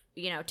of,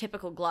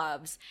 typical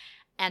gloves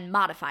and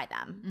modify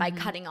them by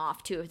cutting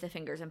off 2 of the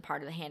fingers and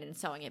part of the hand and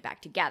sewing it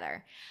back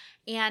together.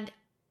 And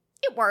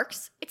it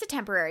works. It's a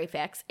temporary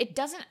fix. It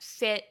doesn't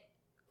fit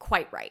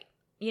quite right.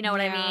 You know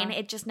what I mean?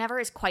 It just never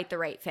is quite the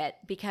right fit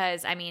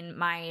because, I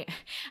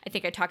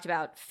think I talked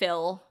about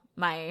Phil,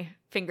 my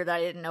finger that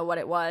I didn't know what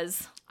it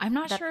was. I'm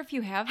not sure if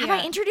you have Have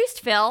yet. I introduced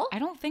Phil? I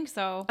don't think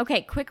so.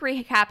 Okay, quick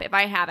recap if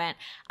I haven't.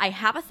 I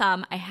have a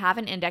thumb, I have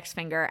an index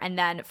finger, and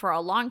then for a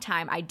long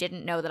time, I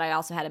didn't know that I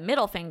also had a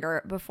middle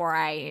finger before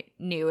I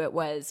knew it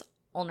was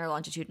ulnar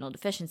longitudinal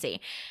deficiency.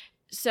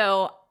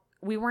 So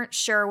we weren't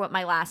sure what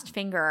my last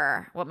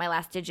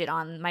digit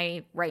on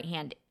my right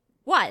hand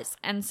was.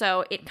 And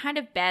so it kind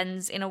of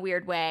bends in a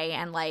weird way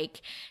and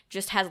like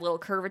just has a little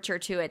curvature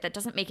to it that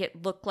doesn't make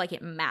it look like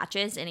it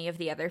matches any of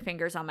the other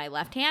fingers on my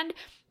left hand.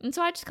 And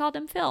so I just called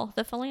him Phil,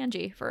 the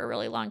phalange, for a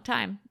really long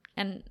time.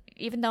 And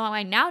even though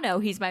I now know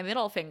he's my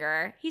middle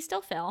finger, he's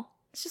still Phil.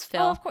 It's just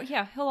Phil. Oh, of course.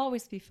 Yeah, he'll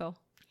always be Phil.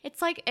 It's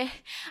like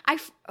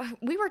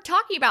we were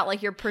talking about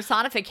like your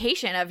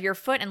personification of your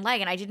foot and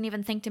leg, and I didn't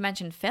even think to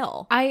mention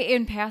Phil. I,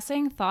 in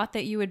passing, thought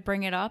that you would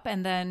bring it up,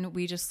 and then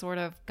we just sort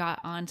of got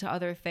on to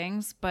other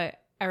things. But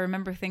I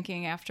remember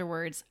thinking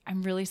afterwards,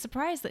 I'm really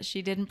surprised that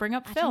she didn't bring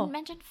up I Phil. didn't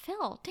mention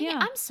Phil. Dang it, Yeah.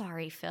 I'm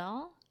sorry,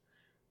 Phil.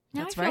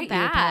 Now That's I feel right.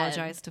 bad. You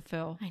apologize to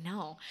Phil. I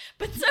know.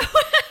 But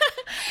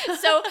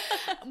so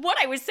what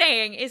I was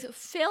saying is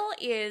Phil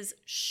is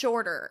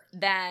shorter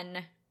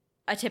than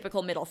a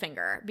typical middle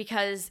finger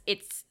because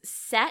it's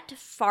set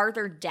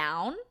farther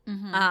down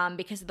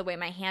because of the way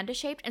my hand is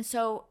shaped. And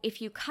so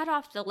if you cut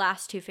off the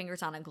last two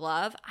fingers on a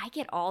glove, I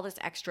get all this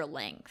extra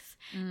length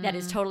that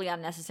is totally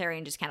unnecessary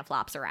and just kind of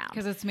flops around.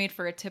 Because it's made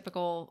for a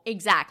typical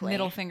Exactly.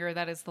 middle finger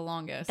that is the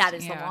longest. That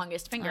is the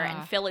longest finger. Ah.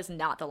 And Phil is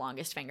not the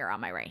longest finger on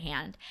my right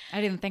hand.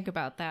 I didn't think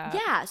about that.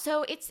 Yeah.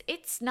 So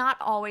it's not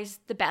always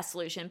the best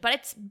solution, but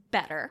it's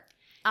better.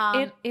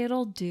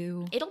 It'll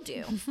do. It'll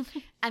do.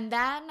 And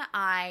then when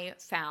I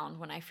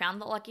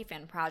found the Lucky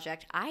Finn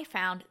Project, I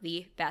found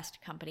the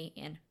best company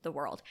in the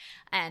world.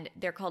 And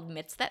they're called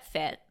Mitts That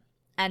Fit.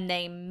 And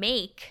they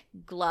make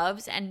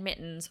gloves and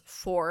mittens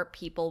for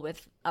people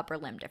with upper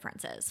limb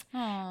differences.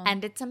 Aww.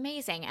 And it's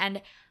amazing.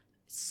 And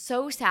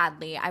so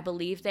sadly, I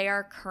believe they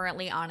are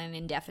currently on an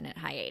indefinite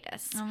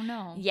hiatus. Oh,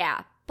 no.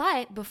 Yeah.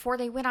 But before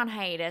they went on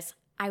hiatus,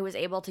 I was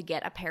able to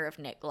get a pair of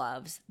knit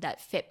gloves that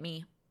fit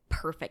me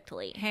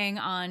perfectly. Hang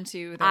on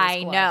to those I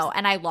gloves. know.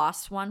 And I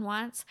lost one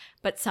once,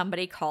 but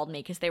somebody called me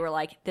because they were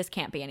like, this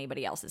can't be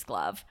anybody else's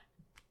glove.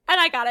 And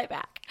I got it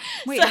back.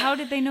 Wait, So- how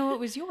did they know it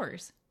was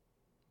yours?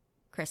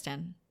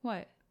 Kristen,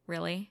 What?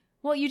 really?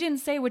 Well, you didn't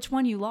say which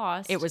one you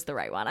lost. It was the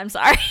right one. I'm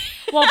sorry.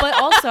 Well, but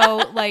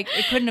also, like,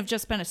 it couldn't have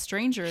just been a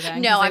stranger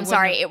then. 'cause No, they I'm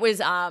sorry. wouldn't It was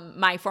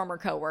my former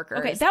coworker.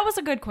 have- Okay, that was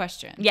a good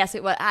question. Yes,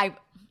 it was. I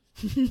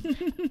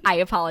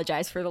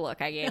apologize for the look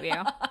I gave you.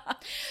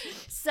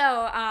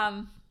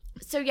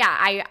 So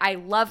yeah, I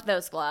love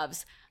those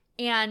gloves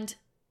and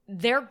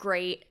they're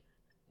great.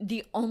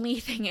 The only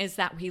thing is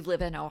that we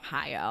live in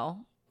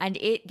Ohio and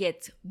it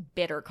gets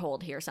bitter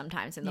cold here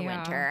sometimes in the Yeah.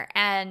 winter.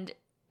 And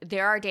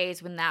there are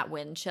days when that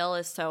wind chill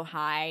is so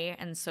high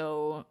and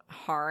so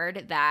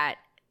hard that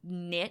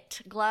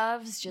knit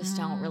gloves just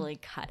don't really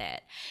cut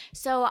it.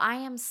 So I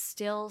am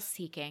still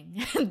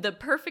seeking the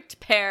perfect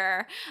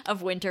pair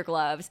of winter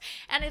gloves,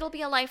 and it'll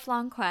be a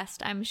lifelong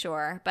quest, I'm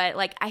sure. But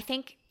like, I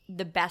think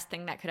the best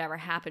thing that could ever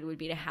happen would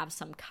be to have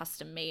some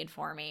custom made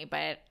for me.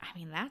 But I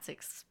mean, that's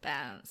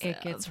expensive.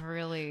 It gets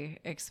really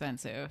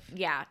expensive.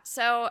 Yeah.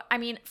 So, I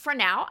mean, for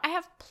now, I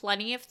have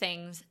plenty of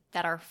things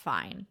that are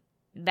fine,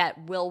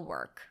 that will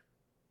work.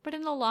 But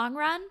in the long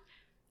run,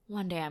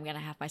 one day I'm going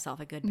to have myself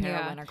a good pair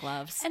of winter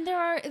gloves. And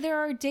there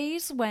are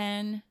days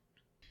when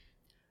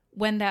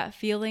that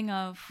feeling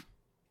of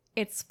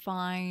it's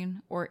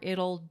fine or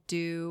it'll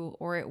do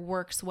or it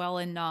works well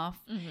enough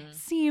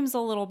seems a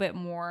little bit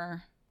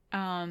more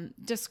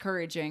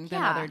discouraging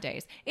than other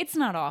days. It's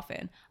not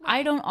often. Right.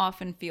 I don't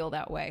often feel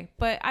that way,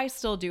 but I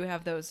still do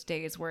have those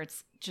days where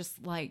it's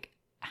just like,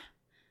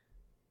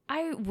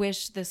 I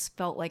wish this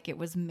felt like it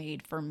was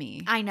made for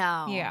me. I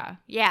know. Yeah.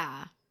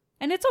 Yeah.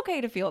 And it's okay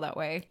to feel that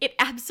way. It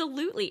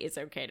absolutely is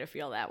okay to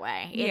feel that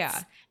way.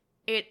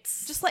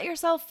 It's just let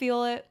yourself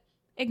feel it.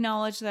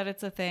 Acknowledge that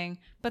it's a thing.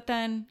 But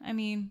then, I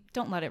mean,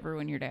 don't let it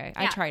ruin your day.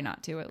 Yeah. I try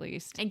not to, at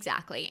least.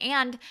 Exactly.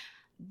 And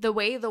the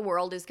way the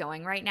world is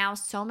going right now,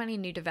 so many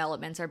new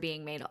developments are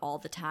being made all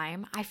the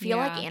time. I feel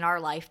like in our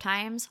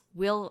lifetimes,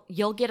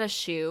 you'll get a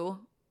shoe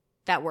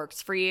that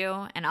works for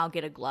you and I'll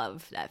get a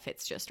glove that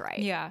fits just right.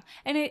 Yeah.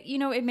 And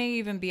it may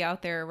even be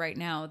out there right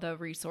now, the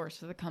resource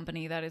for the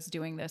company that is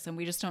doing this, and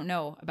we just don't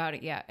know about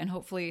it yet. And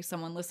hopefully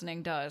someone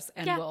listening does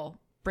and will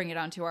bring it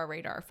onto our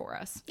radar for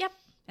us. Yep.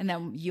 And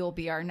then you'll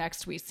be our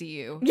next We See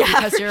You. Yeah,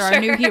 because you're our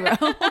new hero.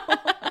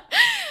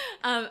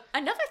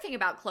 Another thing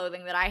about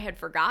clothing that I had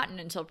forgotten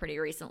until pretty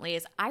recently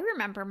is I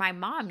remember my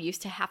mom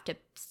used to have to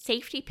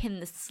safety pin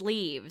the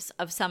sleeves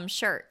of some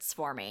shirts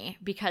for me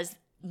because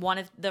one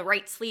of the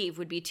right sleeve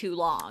would be too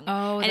long.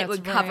 Oh, and it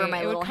would cover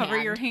my little hand. It would cover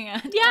your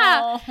hand.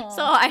 Yeah. Oh.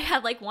 So I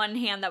had like one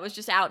hand that was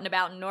just out and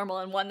about and normal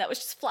and one that was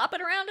just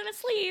flopping around in a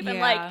sleeve. And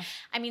like,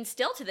 I mean,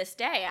 still to this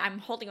day, I'm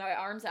holding my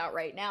arms out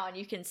right now and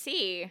you can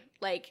see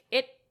like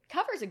it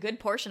covers a good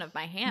portion of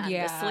my hand,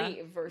 the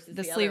sleeve versus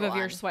the sleeve other of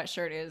your one.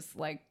 Sweatshirt is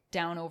like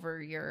down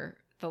over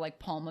the like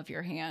palm of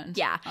your hand.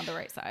 Yeah. On the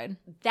right side.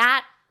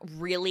 That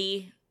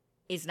really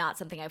is not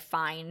something I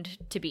find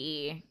to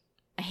be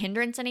a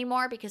hindrance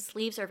anymore because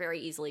sleeves are very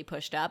easily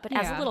pushed up. But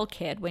as a little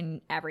kid,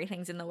 when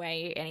everything's in the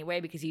way anyway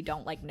because you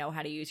don't like know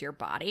how to use your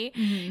body,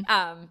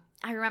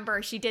 I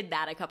remember she did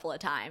that a couple of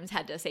times,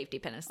 had to safety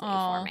pin a sleeve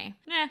for me.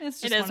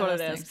 It's just it is one of what those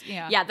it is. things.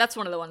 Yeah. Yeah, that's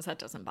one of the ones that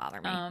doesn't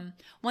bother me.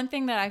 One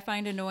thing that I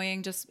find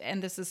annoying,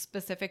 and this is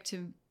specific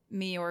to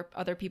me or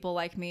other people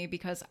like me,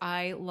 because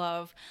I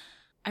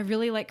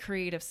really like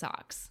creative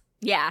socks.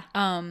 Yeah.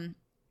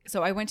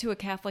 So I went to a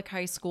Catholic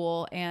high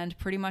school and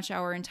pretty much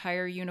our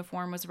entire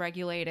uniform was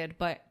regulated.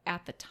 But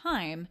at the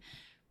time,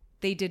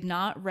 they did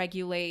not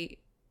regulate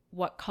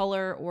what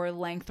color or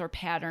length or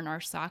pattern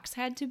our socks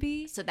had to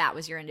be. So that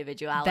was your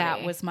individuality.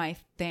 That was my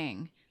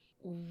thing.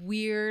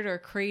 Weird or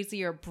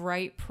crazy or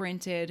bright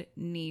printed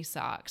knee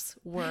socks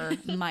were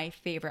my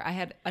favorite. I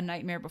had a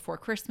Nightmare Before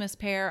Christmas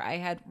pair. I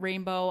had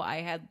rainbow. I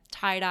had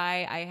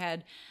tie-dye. I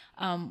had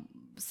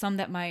Some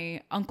that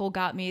my uncle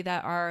got me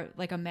that are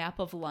like a map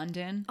of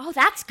London. Oh,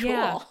 that's cool.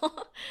 Yeah.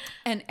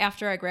 And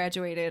after I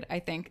graduated, I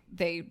think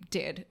they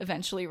did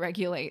eventually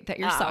regulate that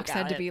your socks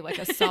had to be like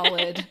a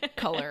solid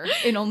color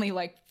in only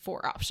like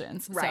 4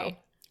 options. Right. So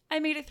I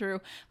made it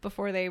through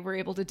before they were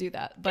able to do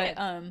that. But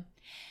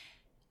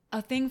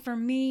a thing for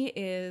me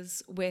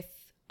is with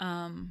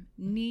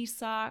knee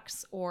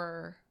socks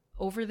or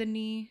over the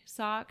knee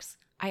socks.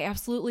 I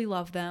absolutely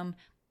love them,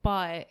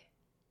 but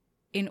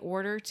in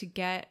order to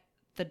get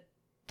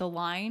the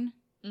line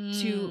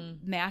to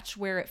match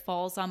where it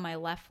falls on my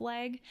left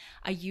leg,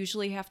 I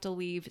usually have to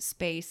leave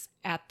space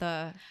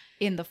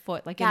in the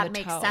foot, like in the toe. That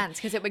makes sense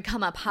because it would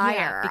come up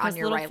higher because on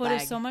your little right foot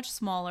leg. is so much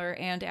smaller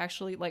and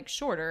actually like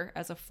shorter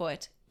as a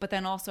foot. But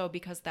then also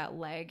because that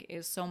leg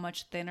is so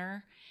much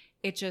thinner,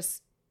 it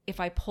just, if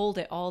I pulled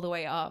it all the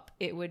way up,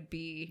 it would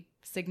be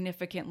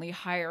significantly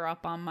higher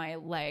up on my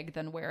leg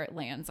than where it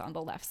lands on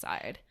the left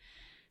side.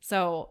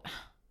 So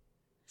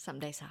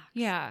Someday socks.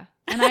 yeah.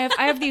 And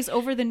I have these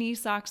over the knee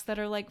socks that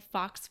are like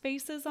fox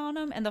faces on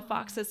them, and the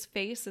fox's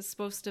face is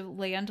supposed to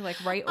land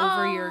like right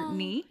over your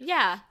knee.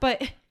 Yeah.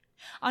 But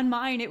on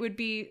mine it would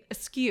be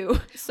askew.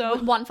 So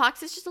One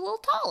fox is just a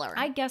little taller.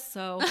 I guess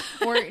so.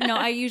 Or no,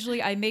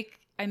 I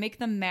make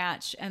them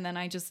match, and then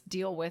I just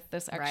deal with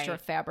this extra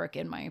fabric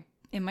in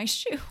my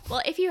shoe.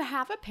 Well, if you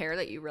have a pair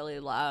that you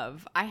really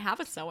love, I have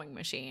a sewing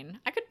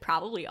machine. I could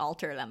probably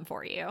alter them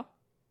for you.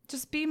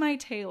 Just be my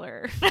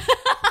tailor.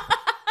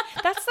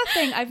 That's the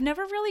thing. I've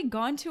never really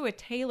gone to a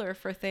tailor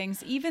for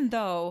things, even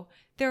though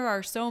there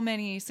are so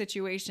many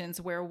situations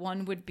where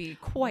one would be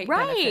quite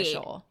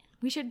beneficial.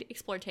 We should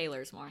explore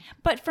tailors more.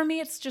 But for me,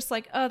 it's just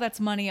like, oh, that's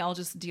money. I'll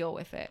just deal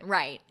with it.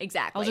 Right.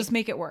 Exactly. I'll just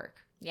make it work.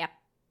 Yep.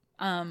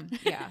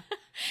 Yeah.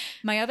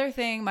 My other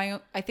thing,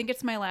 I think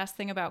it's my last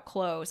thing about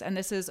clothes, and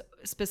this is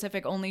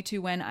specific only to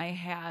when I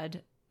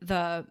had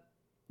the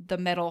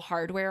metal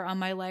hardware on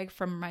my leg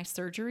from my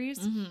surgeries.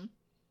 Mm-hmm.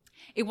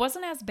 It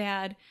wasn't as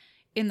bad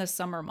in the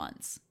summer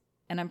months.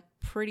 And I'm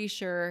pretty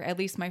sure at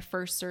least my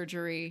first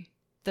surgery,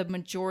 the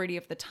majority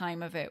of the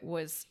time of it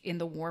was in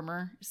the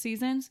warmer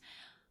seasons.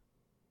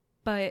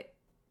 But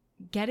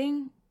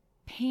getting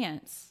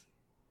pants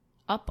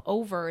up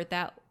over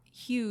that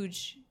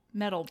huge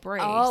metal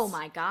brace. Oh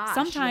my gosh.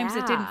 Sometimes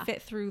it yeah. didn't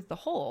fit through the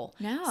hole.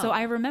 No. So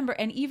I remember,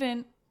 and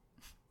even,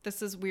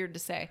 this is weird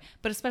to say,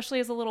 but especially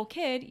as a little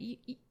kid,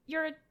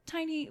 you're a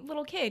tiny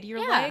little kid.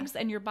 Your legs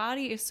and your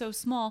body is so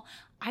small.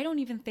 I don't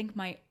even think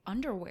my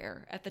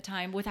underwear at the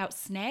time without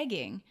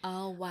snagging.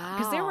 Oh, wow.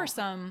 Because there were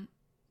some,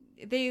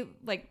 they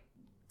like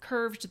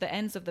curved the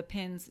ends of the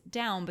pins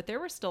down, but there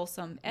were still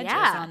some edges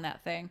on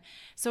that thing.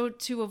 So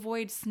to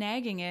avoid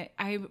snagging it,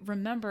 I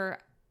remember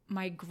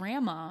my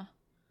grandma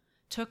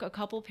took a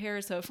couple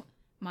pairs of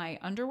my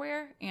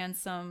underwear and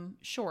some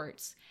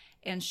shorts,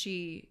 and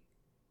she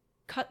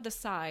cut the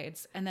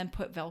sides and then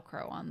put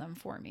Velcro on them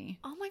for me.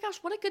 Oh my gosh,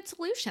 what a good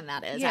solution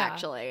that is,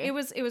 actually. It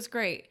was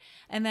great.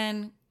 And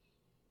then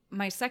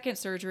my second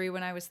surgery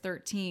when I was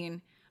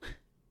 13,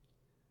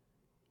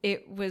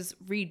 it was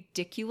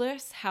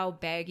ridiculous how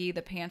baggy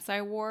the pants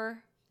I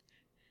wore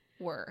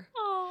were.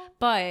 Oh.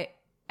 But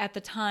at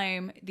the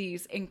time,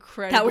 these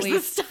incredibly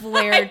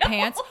flared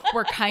pants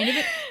were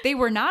they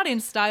were not in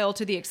style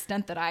to the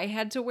extent that I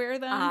had to wear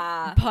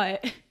them,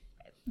 but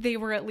they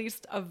were at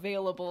least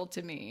available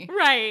to me.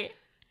 Right.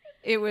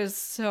 It was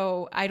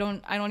so, I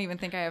don't even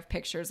think I have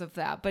pictures of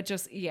that, but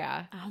just,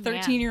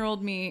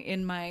 13-year-old me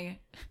in my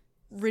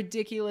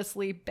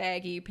ridiculously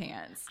baggy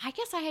pants. I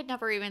guess I had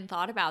never even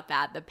thought about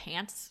that. The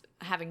pants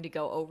having to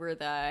go over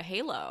the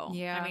halo.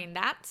 Yeah. I mean,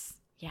 that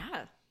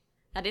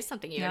is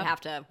something you would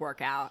have to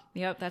work out.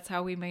 Yep, that's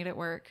how we made it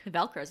work. The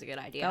Velcro's a good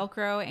idea.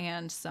 Velcro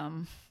and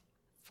some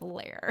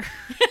flair.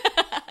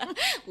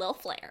 Little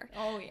flair.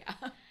 Oh,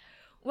 yeah.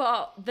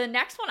 Well, the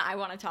next one I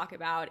want to talk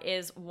about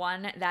is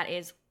one that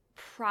is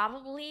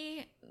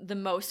probably the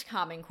most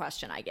common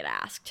question I get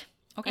asked.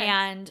 Okay.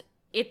 And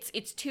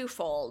it's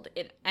twofold.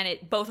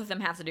 Both of them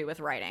have to do with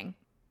writing.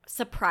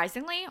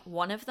 Surprisingly,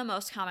 one of the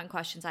most common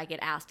questions I get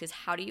asked is,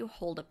 how do you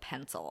hold a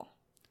pencil?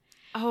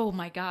 Oh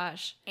my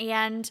gosh.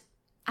 And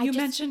you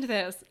mentioned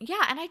this.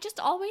 Yeah, and I just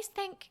always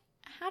think,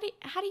 how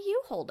do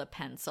you hold a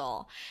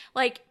pencil?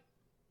 Like,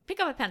 pick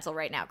up a pencil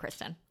right now,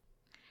 Kristen.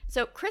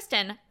 So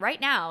Kristen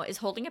right now is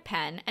holding a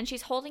pen, and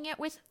she's holding it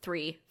with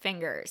 3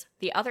 fingers.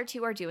 The other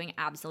 2 are doing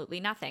absolutely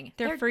nothing.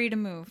 They're free to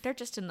move. They're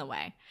just in the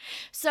way.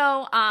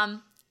 So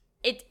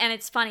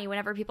it's funny,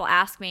 whenever people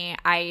ask me,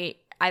 I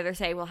either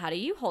say, well, how do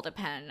you hold a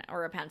pen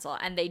or a pencil?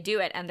 And they do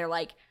it, and they're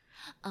like,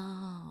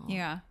 oh.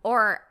 Yeah.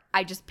 Or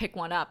I just pick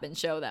one up and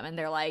show them, and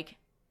they're like,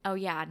 oh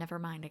yeah, never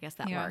mind. I guess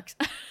that works.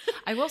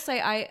 I will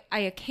say I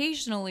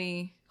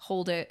occasionally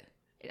hold it.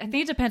 I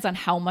think it depends on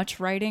how much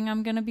writing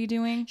I'm going to be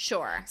doing.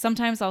 Sure.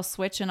 Sometimes I'll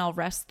switch and I'll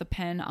rest the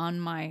pen on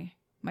my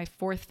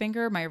 4th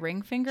finger, my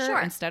ring finger,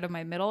 instead of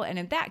my middle. And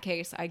in that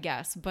case, I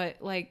guess. But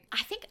like,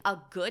 I think a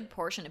good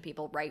portion of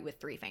people write with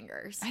 3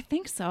 fingers. I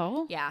think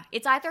so. Yeah.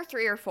 It's either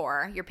 3 or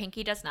 4. Your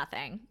pinky does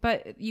nothing.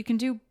 But you can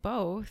do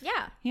both.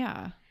 Yeah.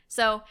 Yeah.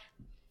 So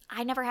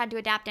I never had to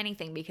adapt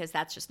anything because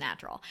that's just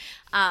natural.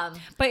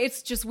 But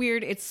it's just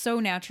weird. It's so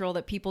natural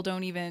that people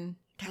don't even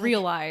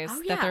realize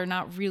that they're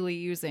not really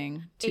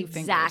using two fingers.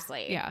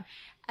 Exactly. Yeah.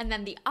 And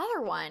then the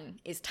other one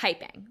is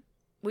typing,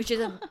 which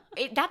is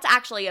that's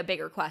actually a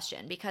bigger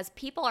question because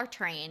people are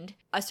trained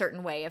a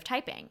certain way of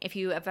typing. If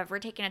you have ever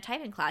taken a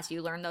typing class,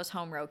 you learn those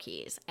home row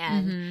keys.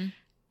 And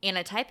in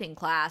a typing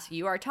class,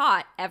 you are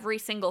taught every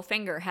single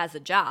finger has a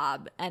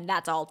job, and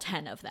that's all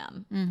 10 of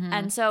them.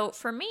 And so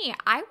for me,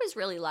 I was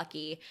really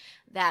lucky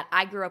that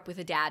I grew up with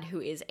a dad who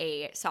is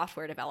a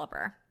software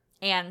developer.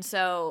 And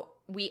so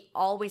we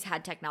always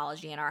had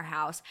technology in our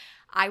house.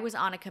 I was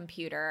on a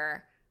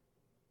computer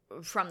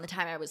from the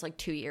time I was like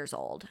 2 years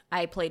old.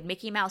 I played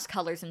Mickey Mouse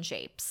Colors and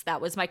Shapes. That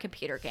was my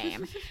computer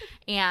game.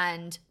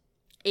 And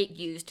it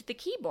used the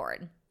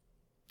keyboard.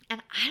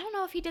 And I don't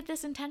know if he did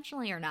this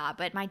intentionally or not,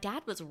 but my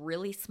dad was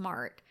really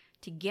smart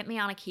to get me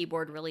on a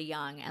keyboard really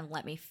young and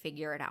let me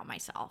figure it out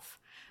myself.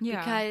 Yeah.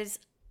 Because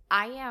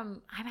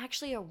I'm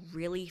actually a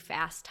really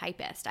fast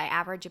typist. I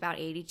average about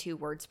 82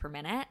 words per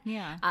minute.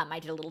 Yeah. I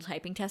did a little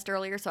typing test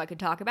earlier so I could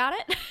talk about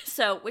it.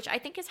 So, which I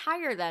think is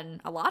higher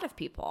than a lot of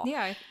people.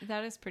 Yeah,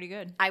 that is pretty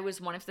good. I was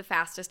one of the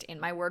fastest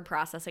in my word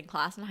processing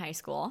class in high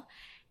school.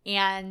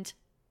 And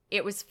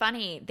it was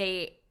funny.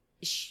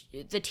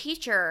 The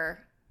teacher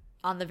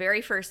on the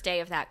very first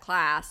day of that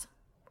class,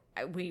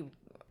 we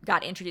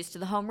got introduced to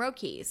the home row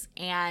keys.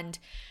 And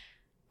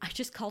I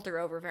just called her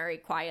over very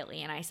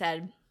quietly and I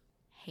said,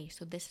 hey,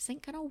 so this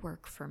isn't going to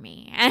work for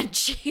me. And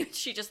she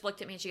just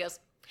looked at me and she goes,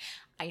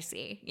 I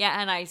see. Yeah.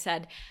 And I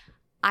said,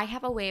 I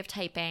have a way of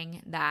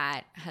typing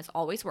that has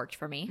always worked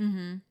for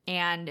me.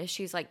 And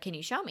she's like, can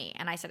you show me?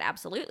 And I said,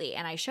 absolutely.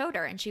 And I showed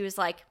her and she was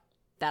like,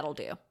 that'll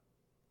do.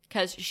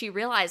 Because she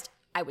realized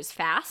I was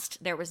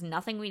fast. There was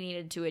nothing we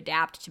needed to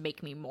adapt to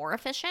make me more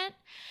efficient.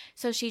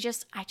 So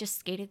I just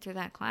skated through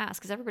that class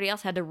because everybody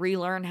else had to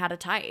relearn how to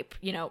type,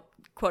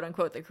 quote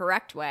unquote, the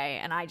correct way.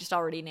 And I just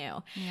already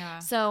knew. Yeah.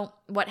 So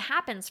what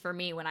happens for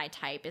me when I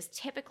type is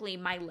typically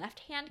my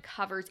left hand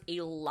covers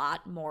a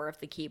lot more of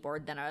the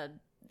keyboard than a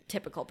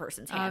typical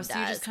person's hand does. So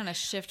you just kind of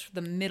shift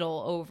the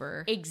middle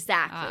over.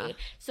 Exactly.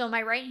 So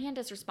my right hand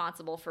is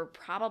responsible for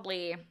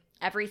probably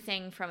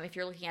everything from, if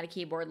you're looking at a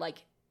keyboard,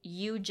 like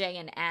U, J,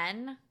 and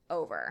N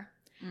over.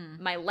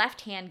 My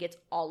left hand gets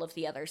all of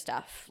the other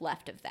stuff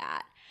left of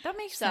that. That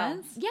makes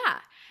sense. Yeah.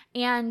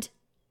 And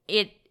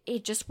it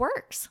just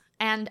works.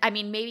 And I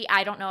mean, maybe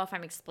I don't know if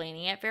I'm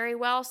explaining it very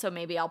well, so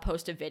maybe I'll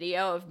post a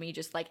video of me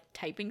just like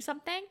typing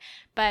something.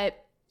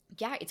 But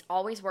yeah, it's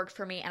always worked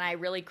for me. And I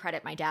really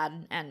credit my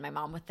dad and my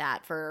mom with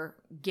that for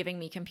giving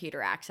me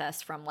computer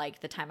access from like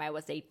the time I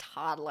was a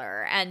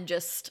toddler and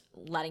just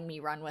letting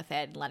me run with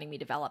it and letting me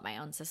develop my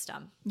own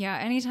system. Yeah,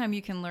 anytime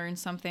you can learn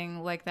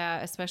something like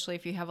that, especially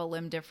if you have a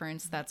limb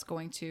difference that's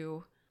going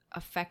to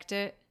affect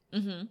it,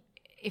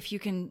 if you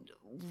can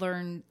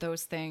learn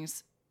those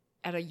things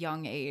at a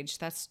young age,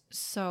 that's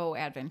so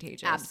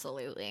advantageous.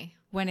 Absolutely.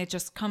 When it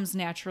just comes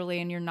naturally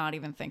and you're not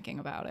even thinking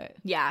about it.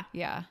 Yeah.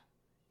 Yeah.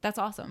 That's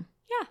awesome.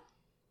 Yeah.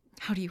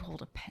 How do you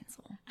hold a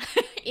pencil?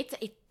 It's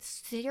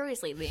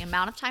seriously the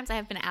amount of times I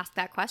have been asked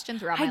that question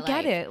throughout my life. I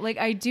get it. Like,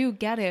 I do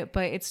get it,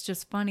 but it's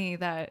just funny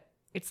that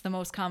it's the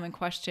most common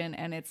question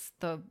and it's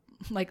the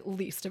like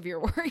least of your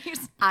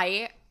worries.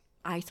 I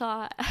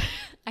saw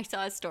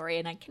a story,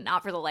 and I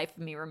cannot for the life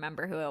of me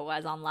remember who it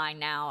was online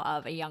now,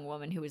 of a young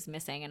woman who was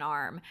missing an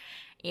arm,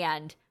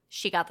 and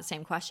she got the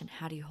same question: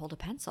 how do you hold a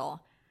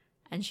pencil?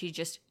 And she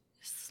just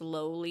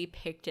slowly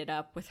picked it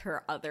up with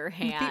her other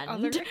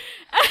hand.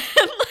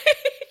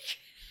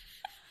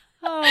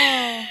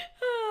 Oh,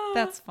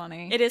 that's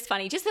funny. It is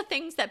funny. Just the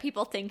things that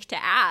people think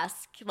to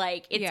ask.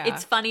 Like,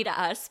 it's funny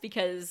to us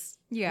because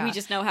we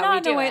just know how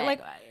we do it.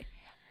 Like,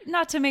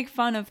 not to make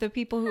fun of the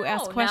people who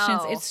ask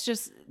questions. No. It's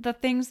just the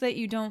things that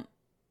you don't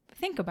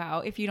think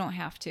about if you don't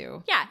have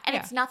to. Yeah, and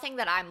it's nothing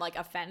that I'm like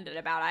offended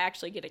about. I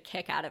actually get a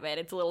kick out of it.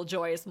 It's a little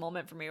joyous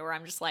moment for me where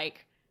I'm just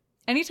like,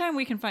 anytime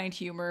we can find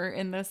humor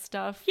in this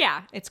stuff,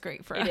 it's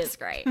great for us. It is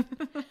great.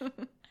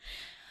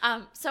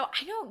 So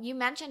I know you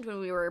mentioned when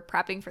we were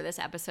prepping for this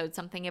episode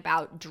something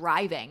about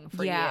driving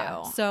for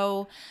you.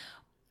 So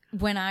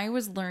when I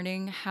was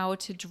learning how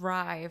to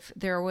drive,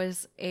 there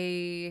was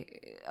a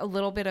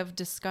little bit of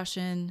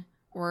discussion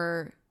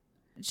or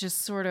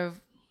just sort of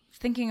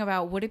thinking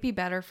about, would it be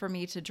better for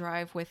me to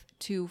drive with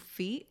 2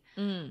 feet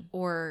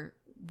or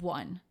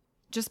 1?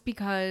 Just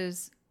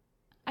because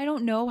I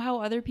don't know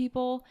how other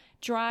people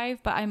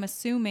drive, but I'm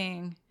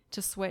assuming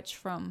to switch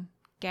from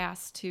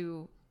gas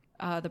to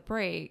the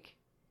brake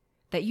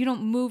that you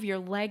don't move your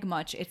leg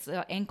much. It's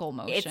an ankle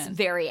motion. It's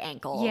very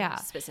ankle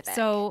specific.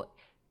 So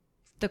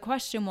the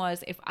question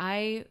was, if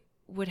I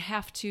would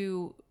have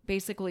to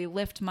basically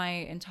lift my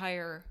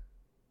entire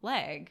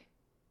leg,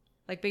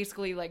 like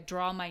basically like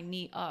draw my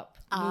knee up,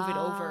 move it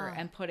over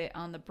and put it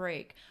on the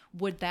brake,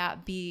 would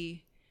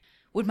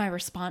my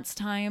response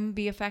time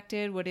be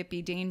affected? Would it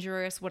be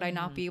dangerous? Would I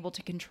not be able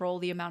to control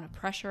the amount of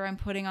pressure I'm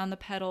putting on the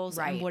pedals?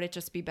 Right. And would it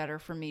just be better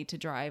for me to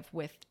drive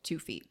with 2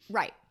 feet?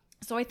 Right.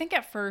 So I think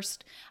at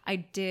first I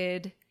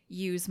did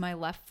use my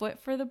left foot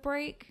for the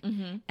brake.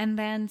 Mm-hmm. And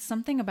then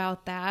something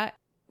about that,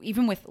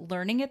 even with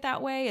learning it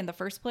that way in the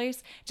first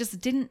place,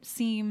 just didn't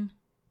seem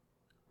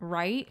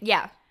right.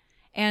 Yeah.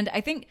 And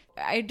I think,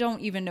 I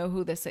don't even know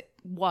who this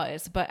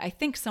was, but I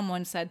think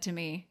someone said to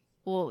me,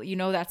 well,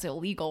 that's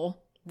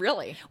illegal.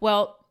 Really?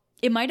 Well,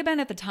 it might have been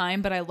at the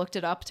time, but I looked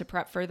it up to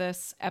prep for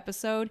this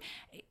episode.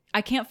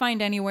 I can't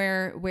find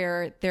anywhere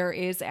where there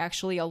is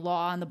actually a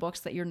law on the books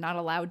that you're not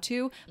allowed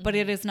to, but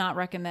it is not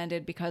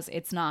recommended because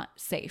it's not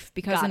safe.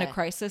 Because in a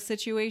crisis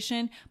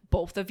situation,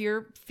 both of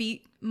your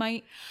feet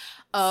might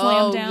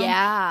slam down.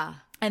 Yeah.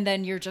 And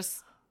then you're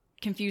just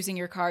confusing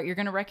your car. You're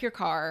going to wreck your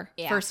car.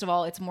 Yeah. First of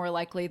all, it's more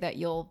likely that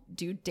you'll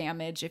do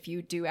damage if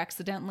you do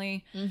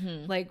accidentally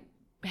like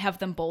have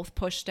them both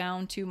pushed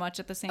down too much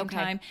at the same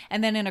time.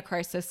 And then in a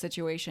crisis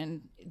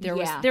situation, there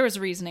was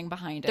reasoning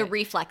behind it. The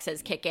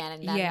reflexes kick in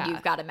and then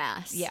you've got a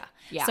mess. Yeah.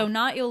 Yeah. So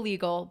not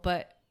illegal,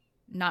 but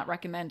not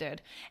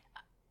recommended.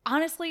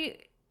 Honestly,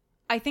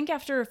 I think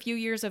after a few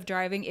years of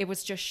driving, it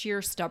was just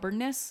sheer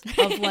stubbornness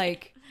of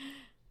like,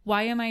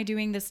 why am I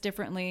doing this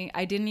differently?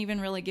 I didn't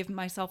even really give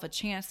myself a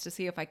chance to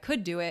see if I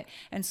could do it.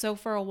 And so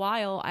for a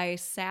while, I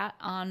sat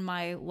on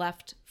my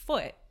left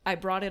foot. I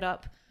brought it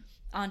up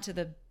onto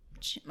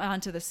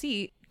the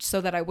seat so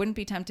that I wouldn't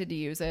be tempted to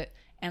use it.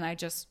 And I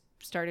just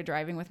started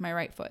driving with my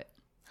right foot.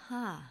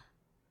 Huh.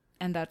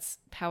 And that's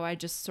how I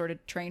just sort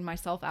of trained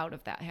myself out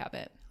of that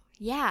habit.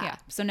 Yeah. Yeah.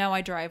 So now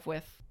I drive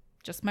with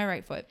just my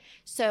right foot.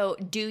 So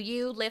do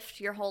you lift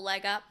your whole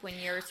leg up when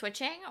you're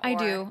switching? I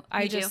do.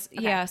 You do? Okay.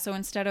 Yeah. So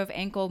instead of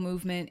ankle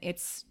movement,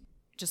 it's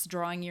just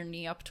drawing your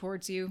knee up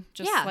towards you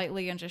just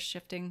slightly and just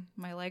shifting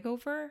my leg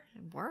over.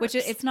 It works. Which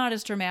it's not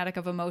as dramatic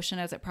of a motion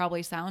as it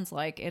probably sounds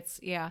like.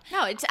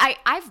 No,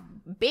 I've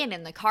been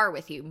in the car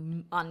with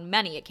you on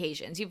many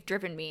occasions. You've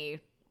driven me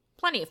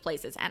plenty of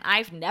places and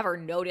I've never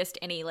noticed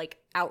any like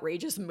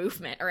outrageous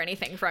movement or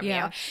anything from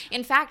you.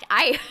 In fact,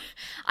 I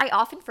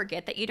often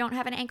forget that you don't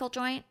have an ankle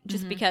joint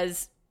just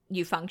because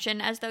you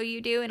function as though you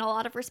do in a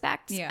lot of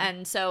respects. Yeah.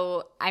 And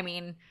so, I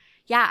mean,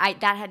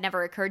 that had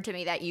never occurred to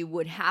me that you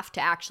would have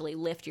to actually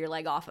lift your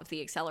leg off of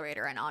the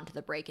accelerator and onto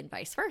the brake and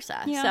vice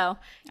versa. Yeah. So,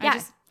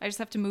 I just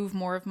have to move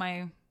more of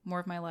my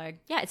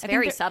leg. Yeah, it's I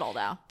very think subtle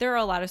though. There are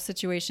a lot of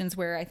situations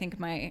where I think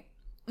my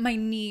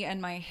knee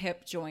and my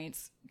hip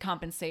joints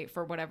compensate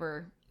for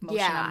whatever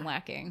motion I'm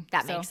lacking.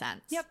 That makes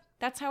sense. Yep.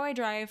 That's how I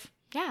drive.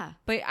 Yeah.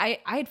 But I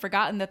had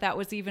forgotten that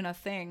was even a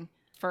thing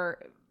for,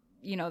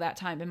 that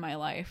time in my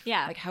life.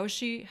 Yeah. Like, how's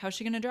she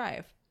going to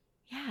drive?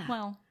 Yeah.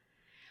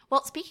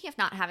 Well, speaking of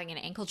not having an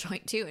ankle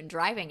joint too and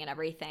driving and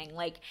everything,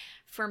 like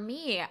for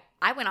me,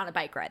 I went on a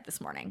bike ride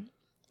this morning.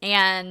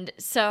 And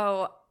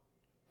so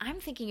I'm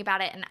thinking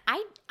about it and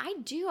I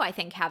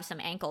think have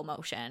some ankle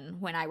motion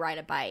when I ride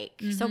a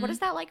bike. So what is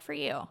that like for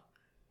you?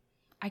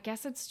 I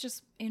guess it's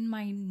just in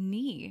my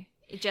knee.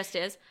 It just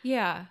is?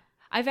 Yeah.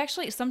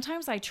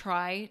 Sometimes I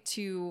try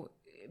to,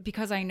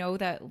 because I know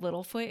that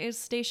Littlefoot is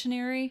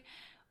stationary,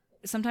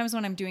 sometimes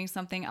when I'm doing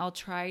something, I'll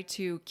try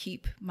to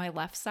keep my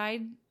left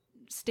side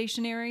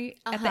stationary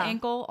at the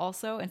ankle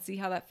also and see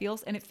how that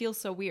feels. And it feels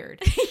so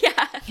weird.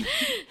 Yeah.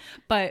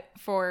 But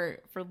for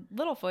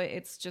Littlefoot,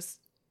 it's just,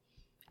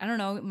 I don't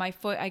know, my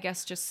foot, I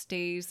guess, just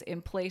stays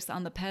in place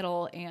on the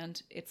pedal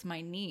and it's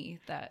my knee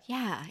that...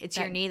 Yeah, it's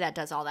your knee that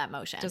does all that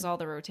motion. Does all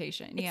the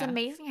rotation, It's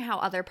amazing how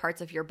other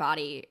parts of your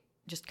body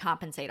just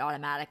compensate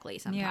automatically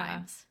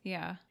sometimes.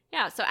 Yeah.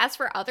 Yeah, so as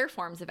for other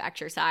forms of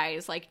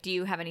exercise, like do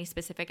you have any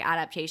specific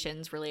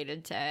adaptations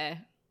related to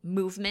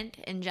movement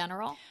in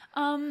general?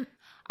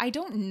 I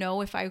don't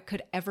know if I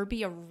could ever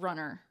be a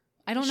runner.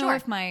 I don't know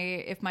if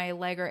my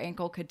leg or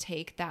ankle could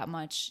take that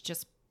much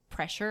just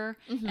pressure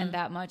and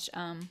that much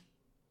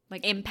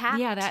like impact.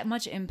 Yeah, that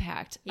much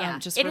impact. Yeah,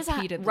 just it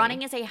repeatedly.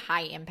 Running is a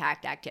high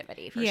impact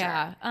activity for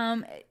sure.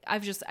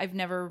 I've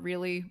never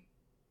really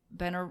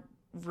been a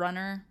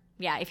runner.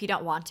 Yeah, if you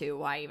don't want to,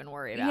 why even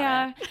worry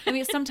about it? I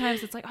mean,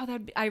 sometimes it's like,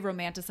 I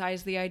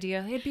romanticize the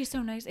idea. It'd be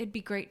so nice. It'd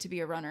be great to be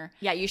a runner.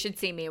 Yeah, you should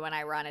see me when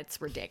I run. It's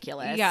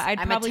ridiculous. Yeah,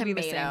 I'm probably a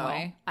tomato. be the same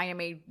way. I am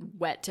a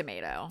wet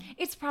tomato.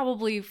 It's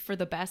probably for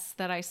the best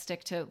that I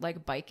stick to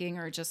like biking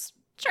or just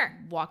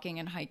walking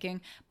and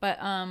hiking. But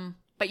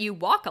you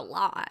walk a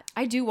lot.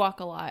 I do walk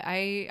a lot.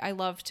 I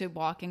love to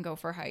walk and go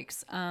for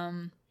hikes.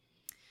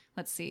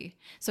 Let's see.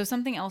 So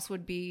something else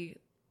would be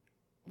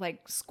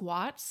like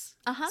squats.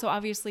 So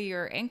obviously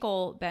your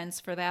ankle bends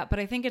for that, but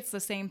I think it's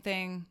the same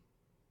thing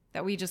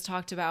that we just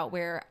talked about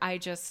where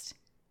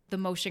the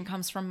motion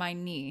comes from my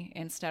knee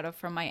instead of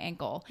from my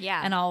ankle.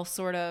 Yeah. And I'll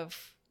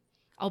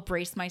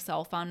brace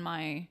myself on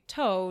my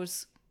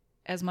toes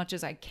as much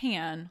as I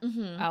can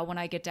when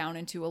I get down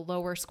into a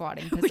lower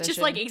squatting position. Which is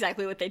like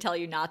exactly what they tell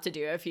you not to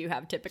do if you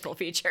have typical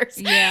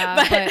features.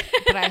 Yeah,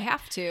 but I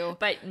have to.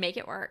 But make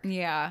it work.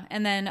 Yeah.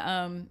 And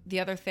then the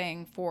other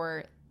thing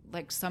for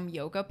like some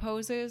yoga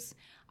poses,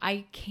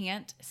 I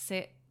can't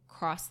sit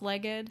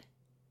cross-legged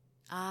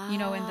You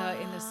know, in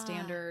the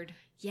standard.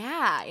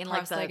 Yeah, in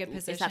like the cross-legged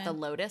is that the position.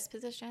 lotus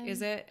position?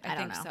 Is it? I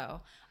don't think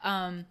know.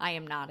 so. I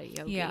am not a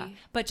yogi. Yeah,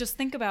 but just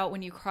think about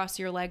when you cross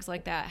your legs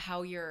like that,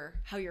 how your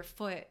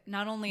foot,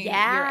 not only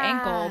Yeah. your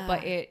ankle,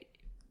 but it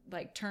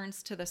like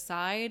turns to the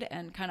side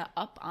and kind of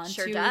up onto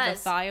Sure the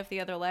does. thigh of the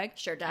other leg.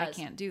 Sure I does.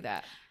 can't do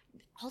that.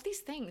 All these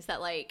things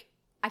that like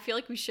I feel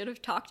like we should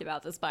have talked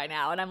about this by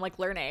now, and I'm like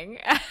learning.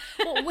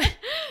 Well,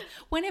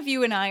 when have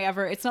you and I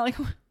ever? It's not like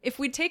if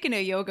we'd taken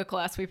a yoga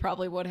class, we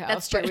probably would have.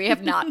 That's true. but- We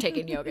have not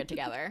taken yoga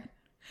together.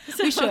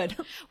 We should.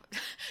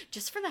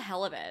 Just for the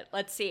hell of it.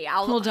 Let's see.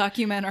 We'll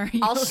document our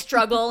I'll yoga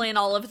struggle in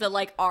all of the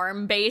like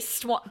arm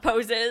based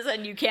poses,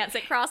 and you can't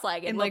sit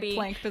cross-legged. in We'll like be-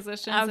 plank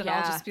positions, Oh, and yeah.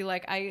 I'll just be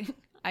like, I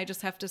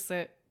just have to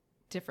sit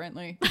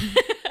differently.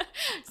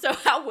 So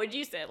how would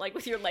you sit? Like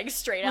with your legs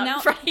straight out now,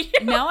 in front of you?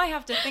 now I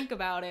have to think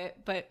about it.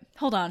 But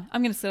hold on,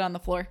 I'm gonna sit on the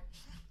floor.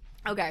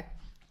 Okay.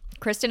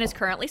 Kristen is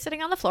currently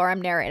sitting on the floor.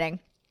 I'm narrating.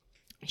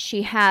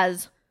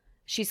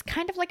 She's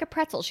kind of like a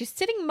pretzel. She's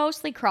sitting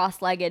mostly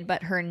cross-legged,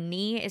 but her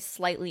knee is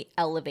slightly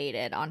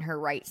elevated on her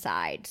right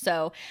side.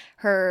 So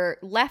her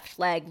left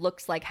leg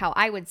looks like how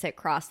I would sit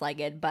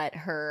cross-legged, but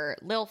her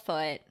little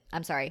foot,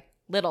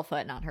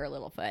 not her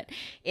little foot,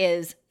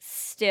 is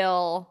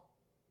still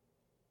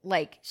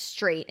like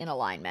straight in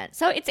alignment.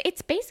 So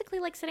it's basically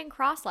like sitting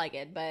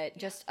cross-legged, but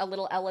just a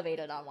little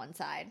elevated on one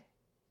side.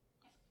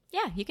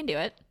 Yeah, you can do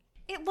it.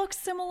 It looks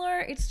similar.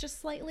 It's just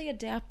slightly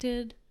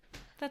adapted.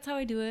 That's how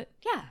I do it.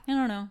 Yeah. I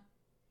don't know.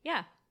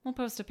 Yeah. We'll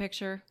post a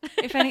picture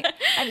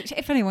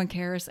if anyone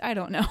cares. I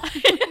don't know. I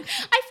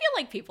feel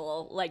like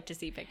people like to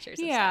see pictures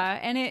of Yeah,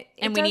 stuff. and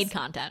And we need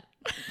content.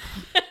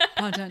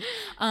 content.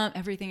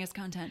 Everything is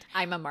content.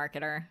 I'm a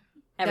marketer.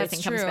 Everything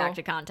That's comes true. back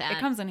to content. It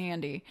comes in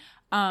handy.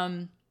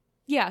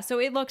 Yeah, so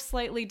it looks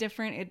slightly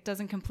different. It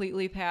doesn't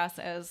completely pass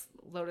as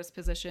lotus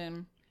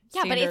position.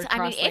 yeah, but it's standard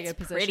cross-legged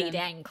it's pretty position.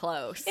 dang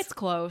close. It's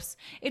close.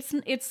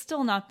 It's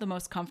still not the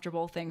most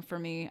comfortable thing for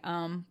me.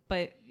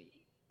 But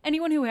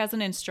anyone who has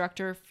an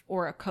instructor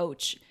or a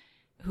coach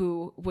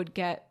who would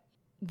get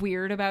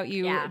weird about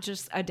you Yeah.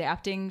 just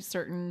adapting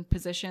certain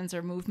positions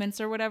or movements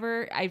or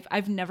whatever,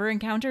 I've never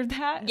encountered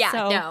that. yeah,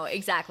 So, no,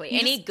 exactly. you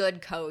Any just-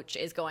 good coach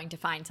is going to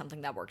find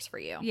something that works for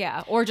you.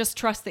 Yeah, or just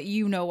trust that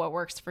you know what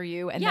works for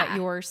you and Yeah. that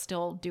you're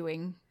still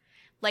doing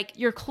Like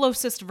your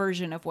closest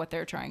version of what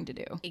they're trying to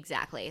do.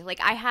 exactly. Like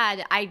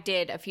I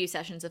did a few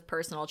sessions of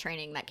personal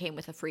training that came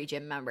with a free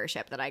gym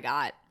membership that I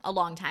got a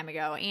long time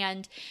ago,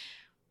 and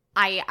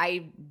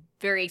I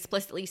very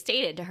explicitly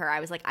stated to her, I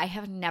was like, I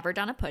have never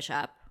done a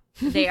push-up.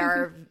 They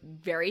are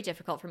very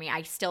difficult for me.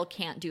 I still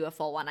can't do a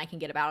full one. I can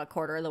get about a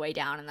quarter of the way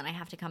down and then I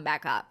have to come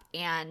back up.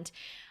 And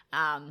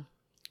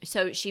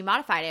so she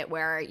modified it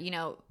where, you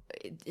know,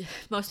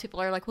 most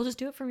people are like, well, just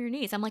do it from your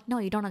knees. I'm like, no,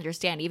 you don't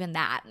understand even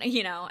that,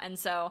 you know? And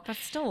so That's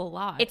still a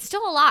lot. it's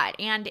still a lot.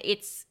 And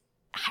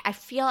I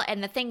feel,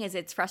 and the thing is,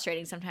 it's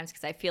frustrating sometimes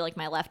because I feel like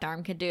my left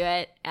arm could do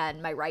it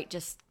and my right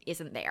just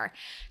isn't there.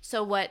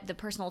 So what the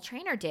personal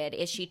trainer did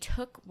is she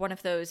took one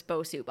of those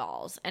Bosu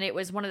balls, and it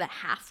was one of the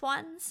half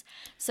ones.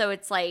 So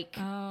it's like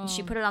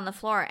she put it on the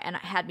floor and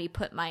had me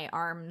put my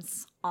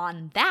arms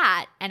on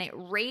that, and it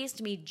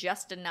raised me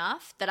just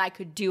enough that I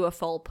could do a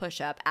full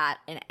push-up at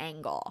an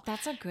angle.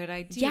 That's a good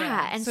idea.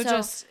 Yeah, and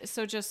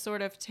so- just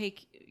sort of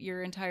take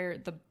your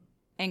the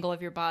angle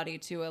of your body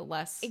to a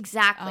less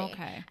Exactly.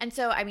 Okay. And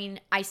so, I mean,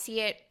 I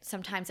see it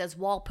sometimes as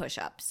wall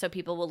push-ups. So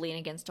people will lean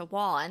against a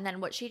wall. And then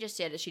what she just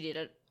did is she did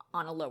it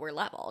on a lower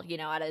level, you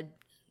know, at a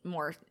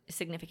more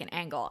significant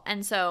angle.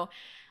 And so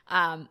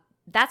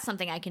that's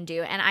something I can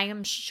do. And I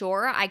am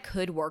sure I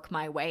could work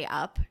my way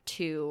up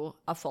to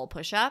a full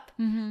push-up.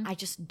 I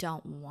just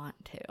don't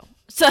want to.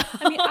 So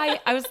I mean,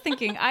 I was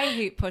thinking I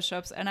hate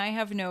push-ups and I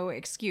have no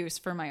excuse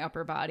for my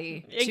upper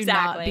body to not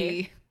Exactly.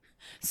 be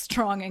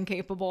strong and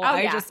capable. Oh,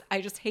 yeah.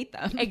 I just hate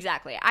them.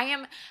 Exactly.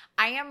 I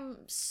am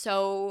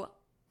so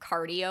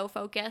cardio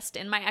focused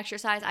in my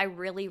exercise. I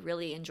really,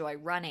 really enjoy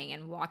running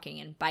and walking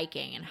and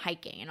biking and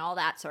hiking and all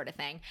that sort of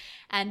thing.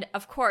 And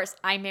of course,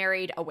 I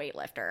married a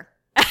weightlifter.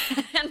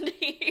 And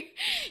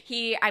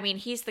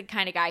he's the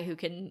kind of guy who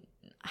can,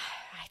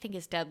 I think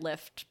his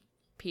deadlift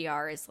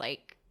PR is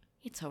like,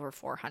 it's over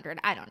 400.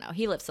 I don't know.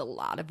 He lifts a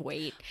lot of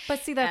weight. But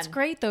see, that's And-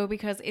 great though,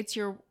 because it's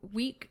your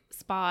weak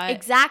spot.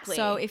 Exactly.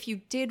 So if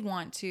you did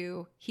want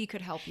to, he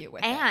could help you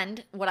with it.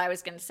 And what I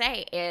was going to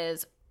say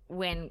is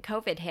when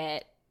COVID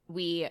hit,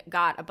 we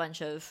got a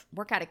bunch of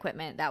workout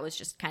equipment that was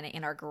just kind of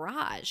in our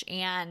garage.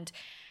 And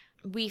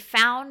we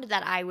found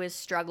that I was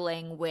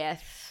struggling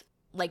with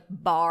like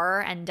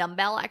bar and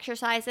dumbbell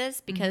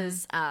exercises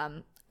because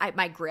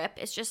my grip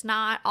is just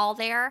not all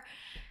there.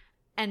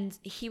 And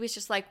he was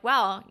just like,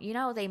 well, you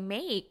know, they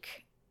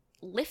make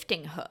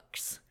lifting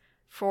hooks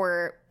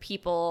for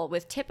people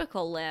with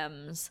typical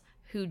limbs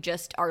who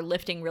just are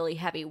lifting really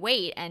heavy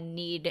weight and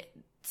need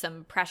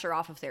some pressure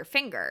off of their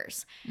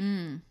fingers.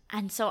 And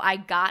so I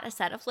got a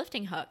set of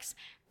lifting hooks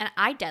and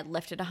I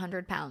deadlifted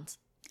 100 pounds.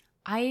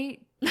 I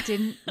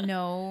didn't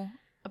know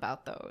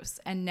about those.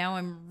 And now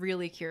I'm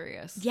really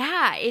curious.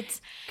 Yeah,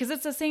 it's Because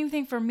it's the same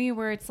thing for me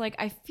where it's like,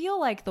 I feel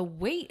like the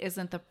weight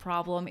isn't the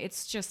problem.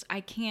 It's just,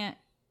 I can't.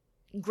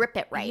 grip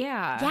it right.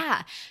 Yeah.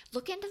 Yeah.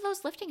 Look into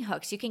those lifting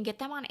hooks. You can get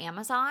them on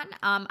Amazon.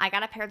 I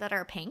got a pair that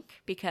are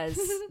pink because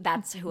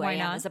that's who I Why am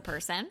not? as a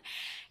person.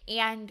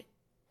 And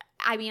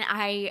I mean,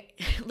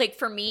 like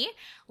for me,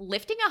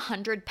 lifting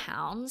 100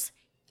 pounds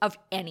of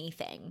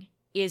anything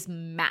is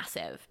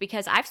massive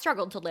because I've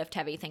struggled to lift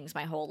heavy things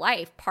my whole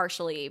life,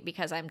 partially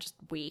because I'm just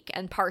weak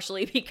and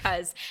partially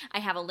because I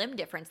have a limb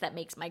difference that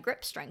makes my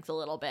grip strength a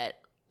little bit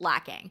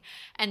lacking.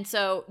 And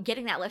so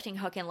getting that lifting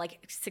hook and like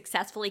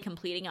successfully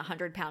completing a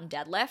 100-pound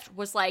deadlift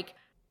was like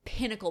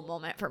pinnacle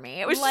moment for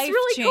me. It was just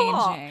really cool.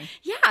 Life-changing.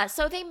 Yeah.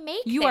 So they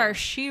make You things. are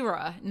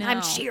She-Ra now.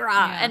 I'm She-Ra.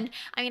 Yeah. And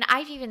I mean,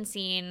 I've even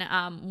seen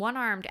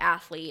one-armed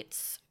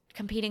athletes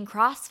competing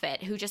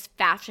CrossFit who just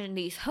fashion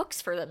these hooks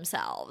for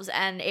themselves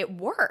and it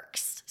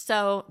works.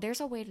 So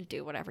there's a way to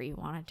do whatever you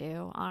want to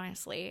do.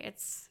 Honestly,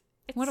 it's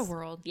What a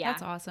world. Yeah.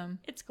 That's awesome.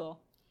 It's cool.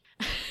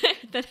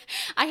 Then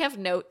I have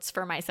notes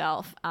for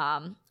myself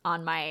on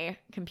my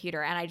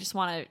computer, and I just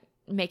want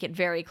to make it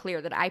very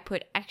clear that I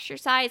put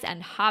exercise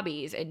and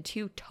hobbies in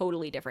two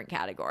totally different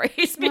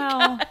categories because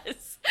Well,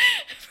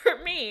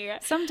 for me,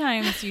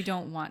 sometimes you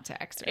don't want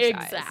to exercise.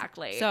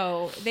 Exactly.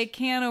 So they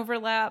can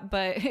overlap,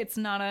 but it's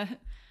not a.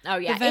 oh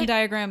yeah, The Venn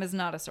diagram is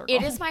not a circle.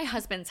 it is my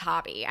husband's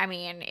hobby. I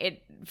mean,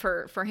 it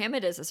for him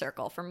it is a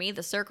circle. For me,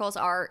 the circles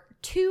are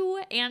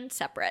two and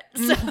separate.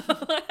 So.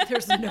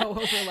 There's no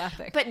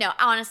overlapping. But no,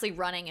 honestly,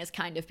 running is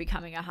kind of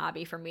becoming a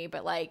hobby for me.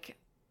 But like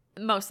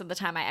most of the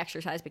time, I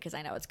exercise because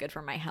I know it's good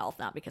for my health,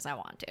 not because I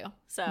want to.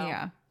 So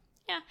Yeah.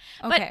 yeah.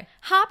 Okay. But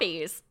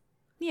hobbies,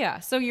 Yeah.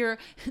 So your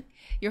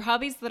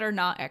hobbies that are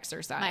not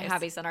exercise. my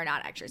hobbies that are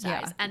not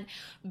exercise, Yeah. and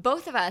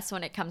both of us,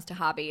 when it comes to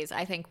hobbies,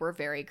 I think we're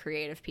very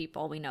creative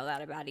people. We know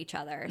that about each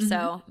other. Mm-hmm.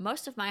 So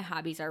most of my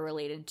hobbies are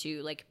related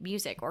to like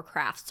music or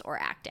crafts or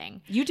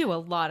acting. You do a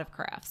lot of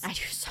crafts. I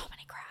do so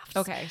many crafts.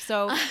 Okay,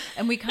 so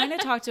and we kind of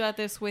talked about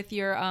this with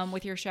your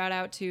shout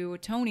out to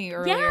Tony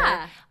earlier.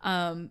 Yeah.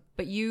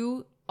 But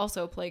you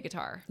also play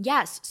guitar.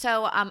 Yes.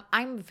 So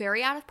I'm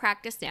very out of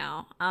practice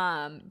now.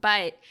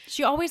 But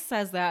She always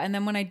says that, and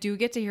then when I do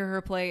get to hear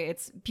her play,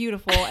 it's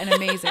beautiful and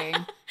amazing.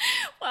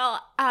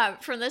 well,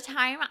 from the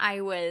time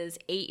I was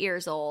 8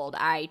 years old,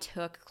 I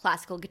took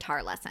classical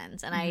guitar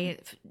lessons, and I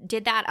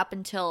did that up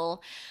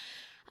until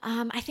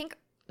I think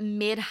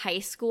mid high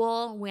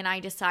school when I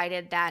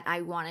decided that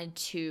I wanted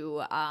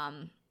to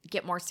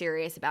get more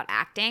serious about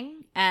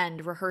acting,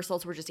 and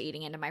rehearsals were just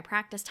eating into my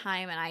practice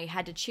time, and I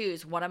had to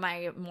choose what am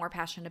I more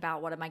passionate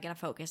about, what am I going to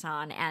focus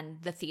on, and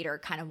the theater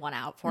kind of won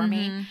out for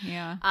me.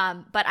 Yeah.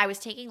 But I was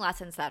taking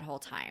lessons that whole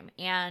time,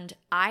 and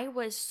I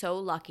was so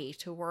lucky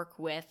to work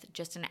with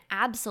just an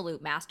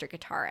absolute master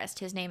guitarist.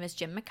 His name is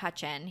Jim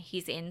McCutcheon.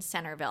 He's in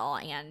Centerville,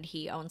 and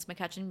he owns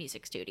McCutcheon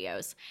Music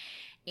Studios.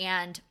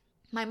 And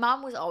my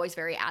mom was always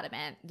very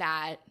adamant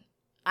that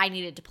I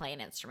needed to play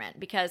an instrument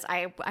because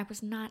I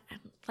was not,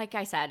 like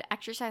I said,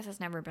 exercise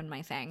has never been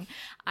my thing.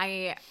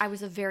 I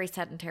was a very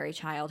sedentary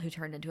child who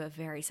turned into a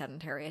very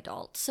sedentary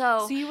adult.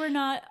 So So you were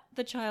not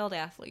the child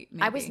athlete.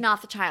 Maybe. I was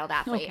not the child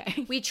athlete.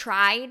 Okay. We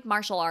tried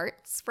martial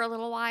arts for a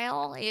little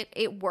while.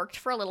 It worked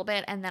for a little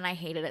bit, and then I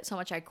hated it so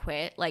much I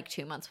quit like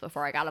 2 months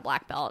before I got a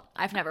black belt.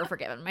 I've never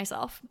forgiven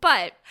myself.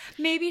 But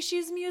Maybe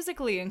she's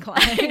musically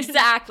inclined.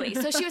 exactly.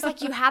 So she was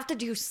like, you have to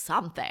do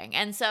something.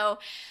 And so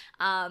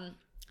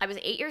I was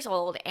 8 years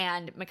old,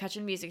 and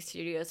McCutcheon Music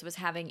Studios was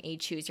having a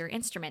Choose Your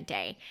Instrument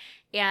Day.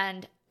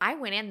 And I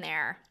went in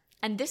there,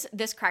 and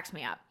this cracks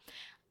me up.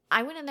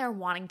 I went in there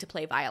wanting to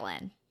play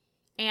violin.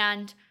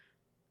 And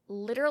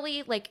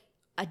literally like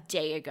a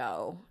day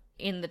ago,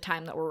 in the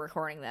time that we're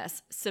recording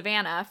this,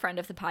 Savannah, friend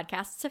of the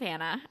podcast,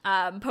 Savannah,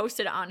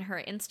 posted on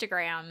her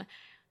Instagram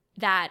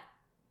that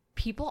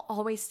people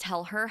always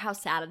tell her how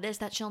sad it is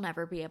that she'll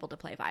never be able to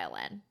play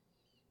violin.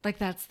 Like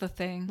that's the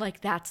thing.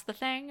 Like, that's the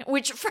thing.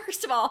 Which,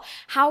 first of all,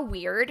 how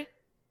weird.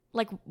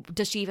 Like,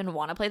 does she even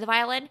want to play the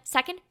violin?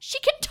 Second, she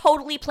can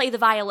totally play the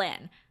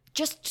violin.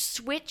 Just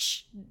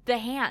switch the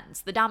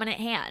hands, the dominant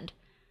hand.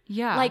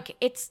 Yeah. Like,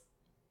 it's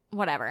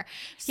whatever.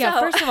 Yeah, So-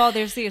 first of all,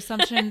 there's the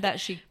assumption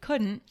that she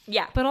couldn't.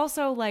 Yeah. But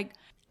also, like,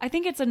 I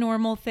think it's a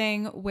normal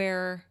thing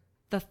where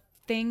the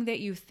thing that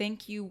you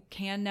think you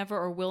can never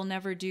or will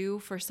never do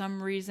for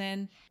some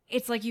reason,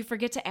 it's like you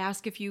forget to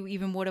ask if you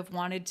even would have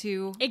wanted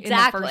to in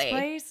the first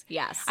place.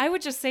 Yes. I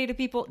would just say to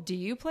people, do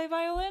you play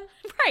violin?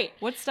 Right.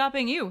 What's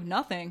stopping you?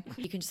 Nothing.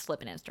 You can just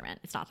flip an instrument.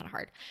 It's not that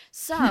hard.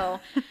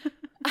 So,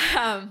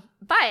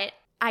 but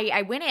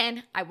I went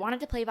in, I wanted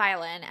to play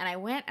violin, and I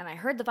went and I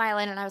heard the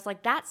violin, and I was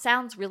like, that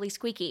sounds really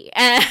squeaky.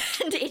 And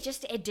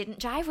it didn't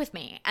jive with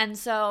me. And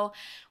so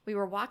we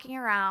were walking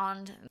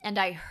around, and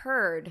I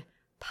heard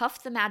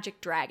Puff the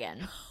Magic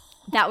Dragon.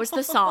 That was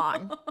the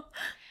song.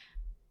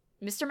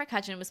 Mr.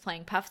 McCutcheon was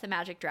playing Puff the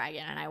Magic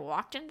Dragon, and I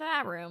walked into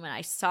that room and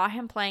I saw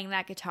him playing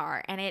that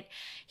guitar, and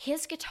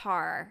his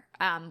guitar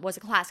was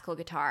a classical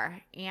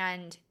guitar,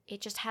 and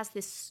it just has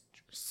this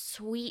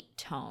sweet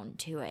tone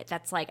to it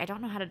that's like, I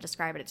don't know how to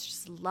describe it. It's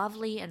just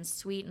lovely and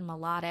sweet and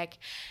melodic.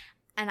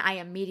 And I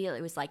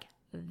immediately was like,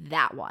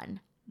 that one,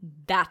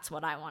 that's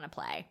what I want to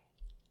play.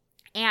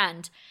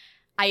 And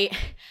I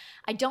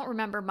don't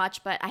remember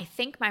much, but I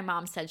think my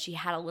mom said she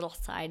had a little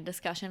side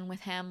discussion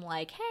with him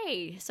like,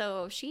 hey,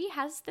 so she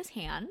has this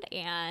hand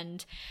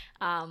and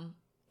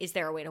is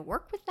there a way to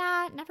work with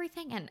that and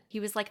everything? And he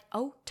was like,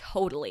 oh,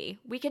 totally.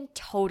 We can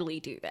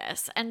totally do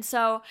this. And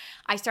so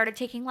I started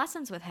taking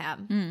lessons with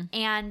him.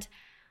 And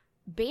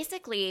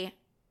basically,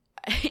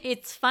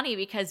 it's funny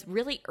because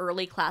really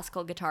early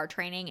classical guitar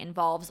training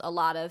involves a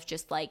lot of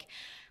just like,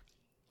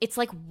 it's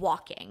like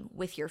walking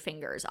with your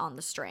fingers on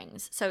the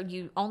strings. So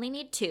you only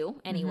need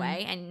 2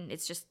 anyway. And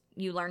it's just,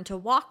 you learn to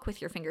walk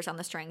with your fingers on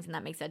the strings, and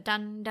that makes a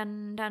dun,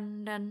 dun,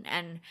 dun, dun.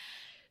 And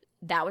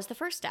that was the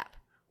first step.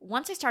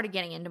 Once I started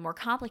getting into more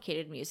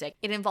complicated music,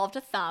 it involved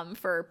a thumb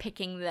for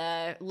picking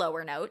the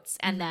lower notes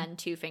and then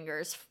 2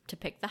 fingers to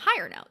pick the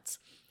higher notes.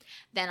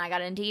 Then I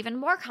got into even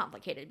more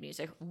complicated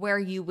music where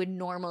you would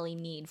normally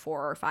need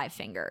 4 or 5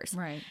 fingers.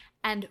 Right.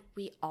 And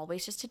we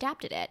always just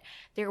adapted it.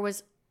 There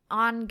was,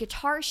 on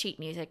guitar sheet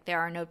music, there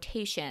are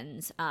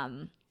notations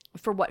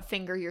for what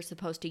finger you're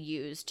supposed to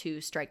use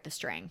to strike the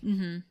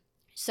string.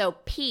 So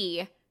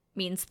P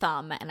means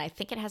thumb, and I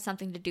think it has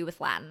something to do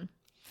with Latin.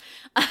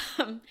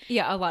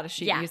 Yeah, a lot of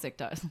sheet music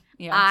does.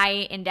 Yeah.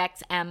 I,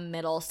 index, M,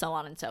 middle, so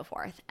on and so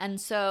forth. And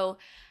so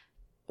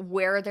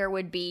where there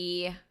would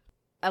be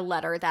a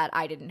letter that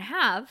I didn't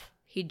have,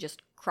 he'd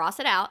just cross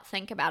it out,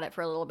 think about it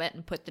for a little bit,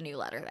 and put the new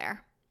letter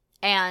there.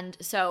 And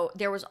so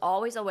there was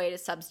always a way to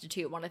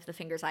substitute one of the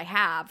fingers I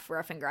have for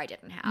a finger I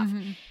didn't have.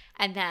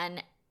 And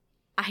then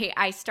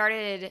I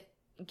started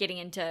getting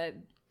into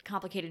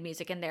complicated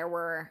music, and there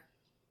were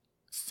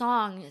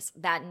songs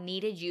that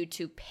needed you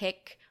to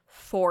pick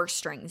 4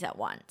 strings at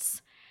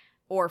once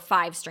or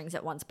 5 strings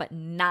at once, but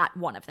not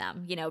one of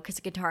them, you know, because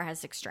a guitar has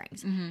 6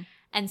 strings.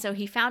 And so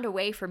he found a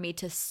way for me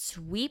to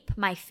sweep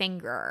my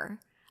finger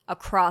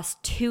across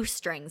 2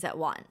 strings at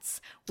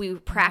once. We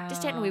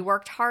practiced it and we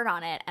worked hard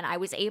on it, and I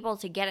was able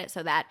to get it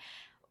so that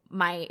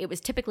it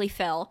was typically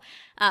Phil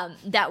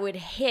that would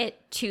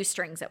hit 2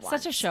 strings at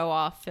once. Such a show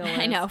off, Phil.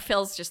 I know,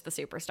 Phil's just the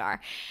superstar.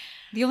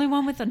 The only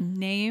one with a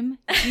name.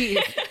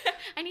 Jeez.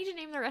 I need to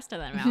name the rest of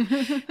them out.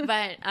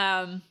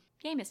 But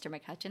yay, Mr.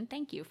 McCutcheon,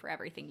 thank you for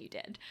everything you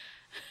did.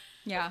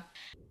 Yeah.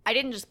 I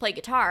didn't just play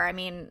guitar. I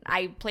mean,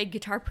 I played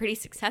guitar pretty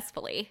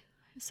successfully.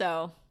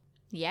 So,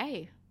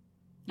 yay.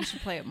 You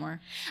should play it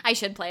more. I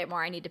should play it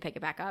more. I need to pick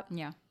it back up.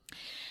 Yeah.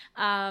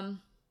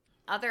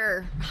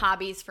 Other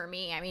hobbies for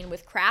me, I mean,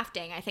 with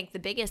crafting, I think the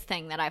biggest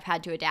thing that I've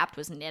had to adapt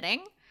was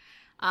knitting.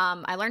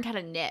 I learned how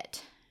to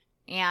knit.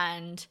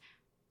 And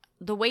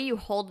the way you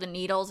hold the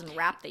needles and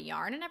wrap the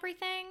yarn and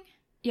everything.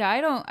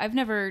 Yeah, I've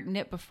never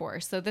knit before.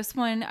 So this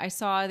one, I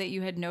saw that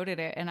you had noted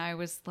it, and I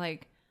was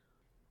like,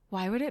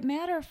 why would it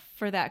matter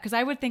for that? Because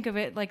I would think of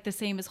it like the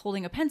same as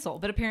holding a pencil,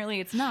 but apparently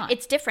it's not.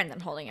 It's different than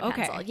holding a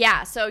pencil.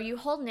 Yeah, so you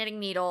hold knitting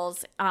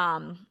needles,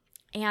 and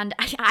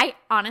I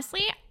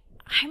honestly,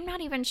 I'm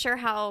not even sure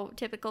how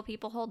typical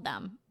people hold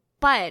them.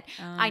 But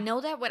I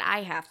know that what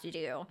I have to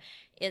do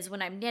is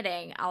when I'm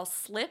knitting, I'll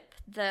slip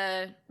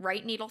the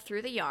right needle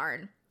through the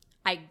yarn,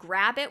 I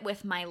grab it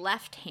with my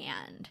left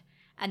hand,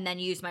 and then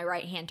use my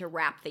right hand to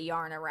wrap the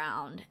yarn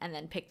around and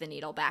then pick the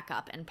needle back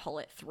up and pull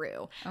it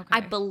through. Okay. I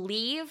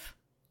believe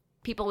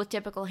people with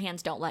typical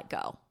hands don't let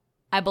go.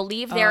 I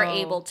believe they're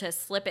able to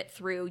slip it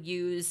through,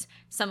 use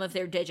some of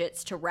their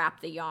digits to wrap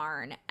the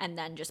yarn, and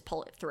then just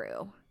pull it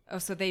through. Oh,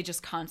 so they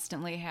just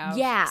constantly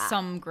have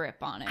some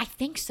grip on it. I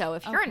think so.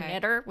 If you're a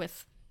knitter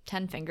with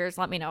 10 fingers,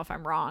 let me know if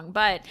I'm wrong.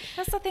 But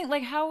that's the thing.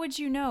 Like, how would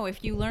you know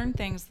if you learn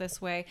things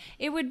this way?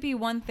 It would be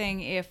one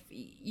thing if,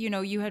 you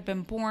know, you had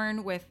been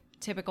born with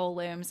typical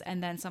limbs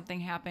and then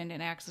something happened,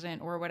 an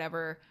accident or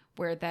whatever,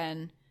 where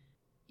then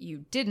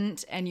you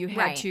didn't and you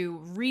had to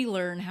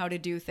relearn how to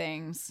do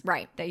things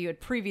that you had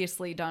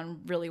previously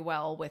done really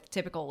well with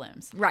typical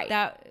limbs. Right.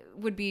 That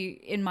would be,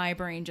 in my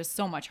brain, just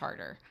so much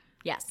harder.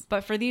 Yes.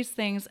 But for these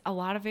things, a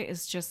lot of it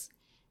is just,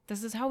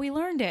 this is how we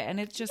learned it. And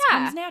it just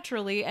comes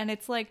naturally. And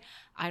it's like,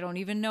 I don't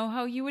even know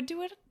how you would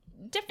do it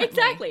differently.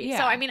 Exactly. Yeah.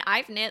 So, I mean,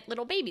 I've knit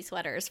little baby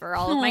sweaters for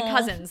all of my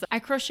cousins. I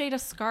crocheted a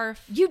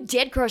scarf. You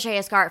did crochet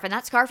a scarf, and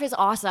that scarf is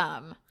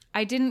awesome.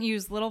 I didn't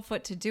use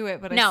Littlefoot to do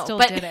it, but I still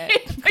did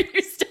it. But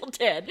you still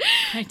did.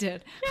 I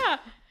did. Yeah.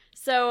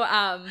 So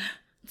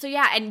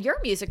yeah, and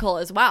you're musical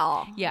as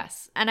well.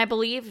 Yes. And I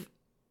believe,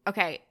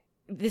 okay,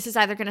 this is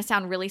either going to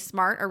sound really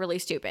smart or really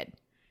stupid.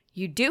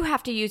 You do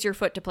have to use your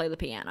foot to play the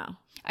piano.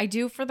 I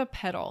do for the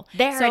pedal.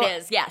 There it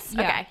is. Yes.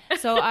 Yeah. Okay.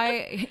 So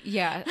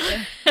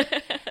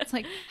it's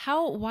like,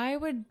 why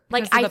would,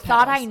 like, I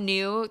thought I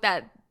knew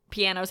that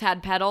pianos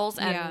had pedals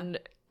and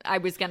I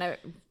was going to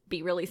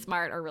be really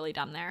smart or really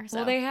dumb there. So.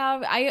 Well, they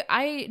have,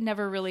 I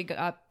never really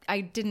I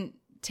didn't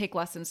take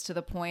lessons to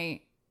the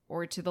point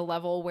or to the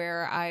level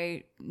where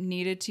I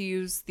needed to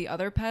use the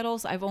other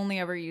pedals. I've only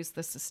ever used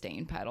the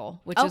sustain pedal,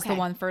 which is the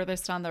one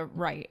furthest on the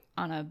right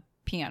on a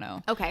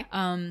piano. Okay.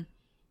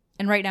 And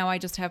And right now I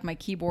just have my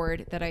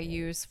keyboard that I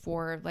use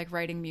for like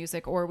writing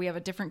music, or we have a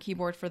different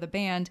keyboard for the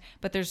band,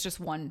 but there's just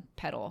one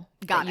pedal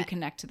that you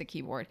connect to the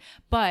keyboard.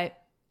 But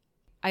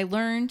I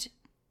learned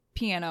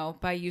piano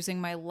by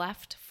using my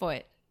left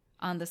foot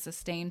on the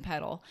sustain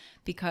pedal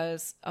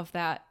because of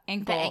that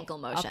ankle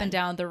motion, up and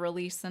down, the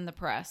release and the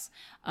press.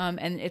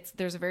 And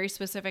there's a very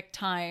specific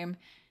time,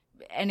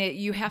 and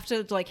you have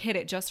to like hit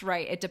it just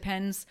right. It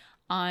depends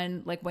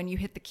on like when you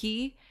hit the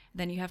key,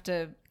 then you have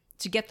to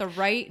get the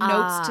right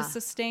notes to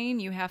sustain,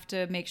 you have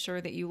to make sure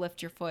that you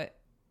lift your foot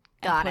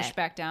and push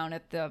back down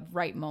at the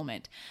right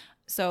moment.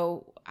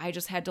 So I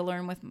just had to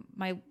learn with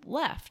my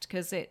left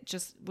because it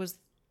just was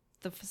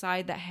the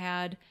side that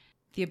had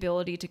the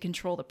ability to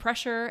control the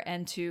pressure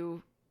and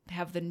to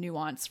have the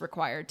nuance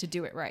required to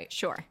do it right.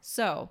 Sure.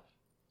 So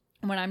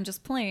when I'm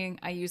just playing,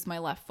 I use my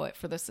left foot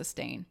for the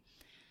sustain.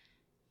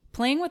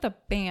 Playing with a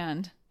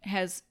band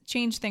has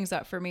changed things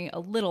up for me a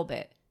little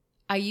bit.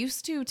 I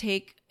used to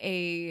take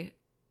a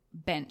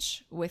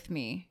bench with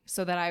me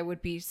so that I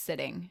would be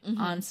sitting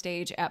on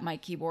stage at my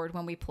keyboard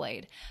when we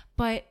played.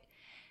 But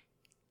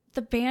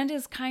the band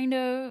is kind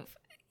of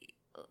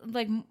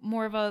like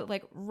more of a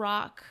like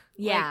rock.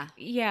 Yeah.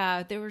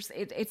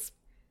 It's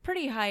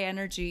pretty high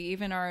energy,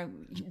 even our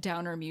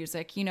downer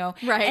music, you know?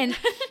 Right. And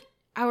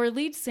our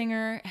lead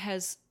singer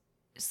has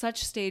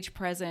such stage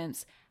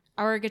presence.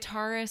 Our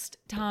guitarist,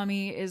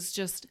 Tommy, is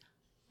just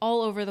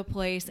all over the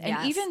place.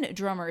 And even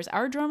drummers.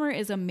 Our drummer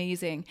is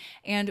amazing.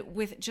 And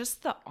with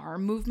just the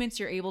arm movements,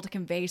 you're able to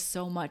convey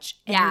so much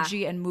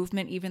energy and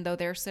movement, even though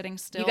they're sitting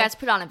still. You guys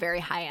put on a very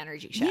high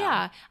energy show.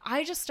 Yeah.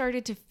 I just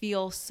started to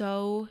feel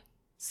so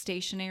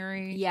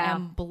stationary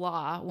and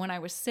blah when I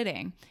was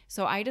sitting.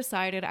 So I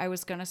decided I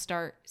was going to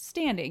start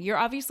standing. You're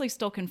obviously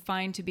still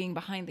confined to being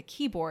behind the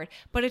keyboard,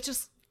 but it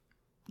just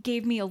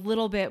gave me a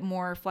little bit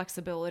more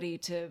flexibility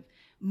to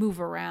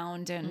move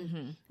around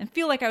and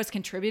feel like I was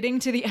contributing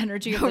to the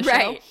energy of the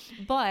show.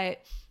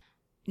 But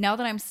now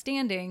that I'm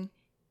standing,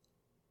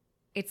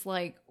 it's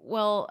like,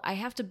 well, I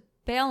have to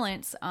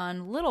balance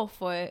on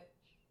Littlefoot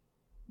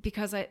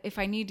because if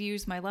I need to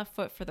use my left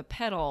foot for the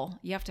pedal,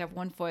 you have to have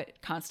one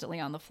foot constantly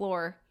on the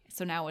floor.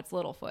 So now it's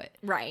Littlefoot.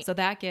 Right. So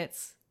that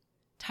gets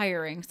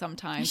tiring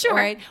sometimes.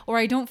 Sure. Or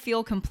I don't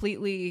feel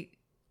completely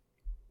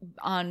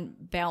on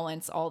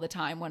balance all the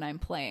time when I'm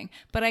playing.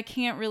 But I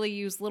can't really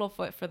use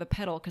Littlefoot for the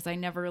pedal because I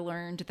never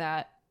learned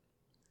that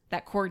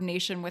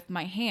coordination with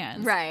my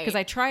hands. Right. Because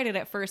I tried it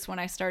at first when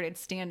I started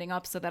standing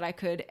up so that I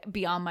could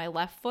be on my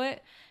left foot.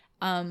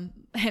 And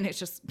it's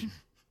just...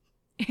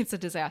 It's a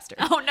disaster.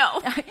 Oh,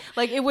 no.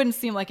 Like, it wouldn't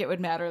seem like it would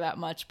matter that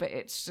much, but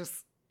it's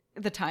just,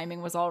 the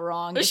timing was all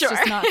wrong. It's Sure.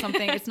 just not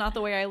something, it's not the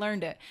way I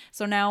learned it.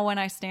 So now when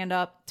I stand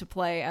up to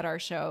play at our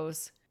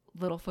shows,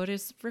 Littlefoot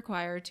is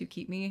required to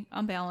keep me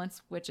on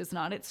balance, which is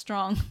not its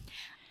strong.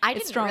 I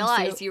didn't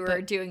realize you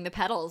were doing the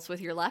pedals with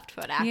your left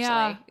foot,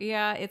 actually.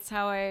 Yeah, it's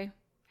how I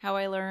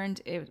learned.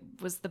 It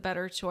was the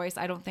better choice.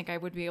 I don't think I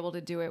would be able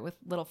to do it with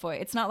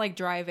Littlefoot. It's not like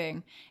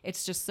driving.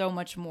 It's just so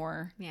much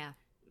more. Yeah.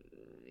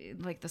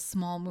 Like the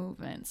small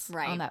movements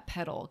on that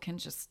pedal can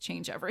just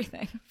change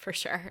everything. For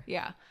sure.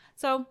 Yeah.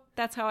 So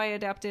that's how I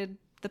adapted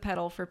the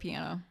pedal for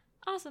piano.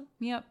 Awesome.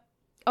 Yep.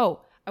 Oh,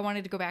 I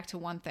wanted to go back to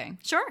one thing.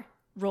 Sure.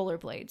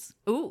 Rollerblades.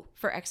 Ooh.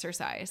 For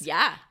exercise.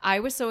 Yeah.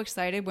 I was so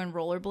excited when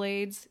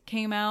rollerblades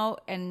came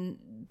out and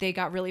they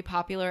got really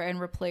popular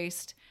and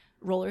replaced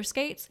roller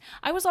skates.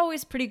 I was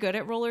always pretty good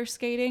at roller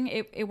skating.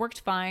 It worked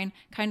fine.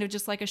 Kind of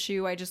just like a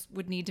shoe. I just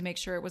would need to make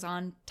sure it was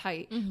on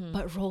tight.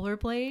 But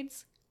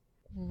rollerblades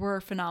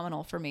were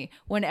phenomenal for me.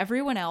 When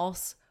everyone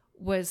else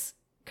was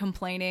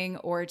complaining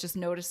or just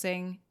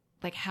noticing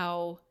like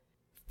how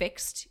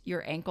fixed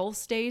your ankle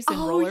stays in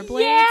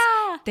rollerblades,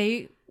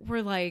 they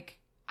were like,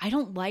 I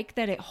don't like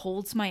that it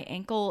holds my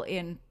ankle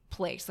in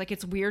place. Like,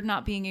 it's weird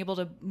not being able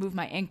to move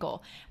my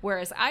ankle.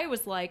 Whereas I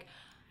was like,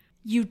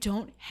 you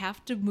don't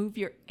have to move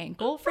your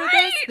ankle for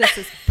this. This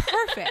is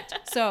perfect.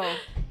 So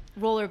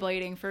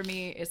rollerblading for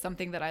me is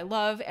something that I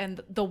love.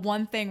 And the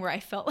one thing where I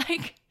felt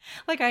like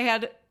I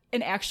had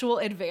an actual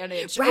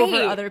advantage over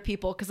other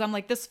people, because I'm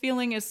like, this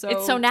feeling is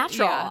it's so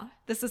natural. Yeah,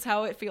 this is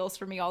how it feels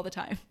for me all the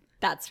time.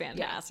 That's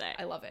fantastic.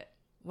 Yeah, I love it.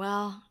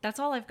 Well,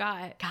 that's all I've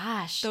got.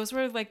 Gosh. Those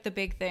were like the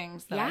big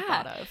things that I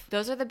thought of.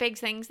 Those are the big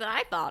things that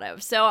I thought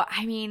of. So,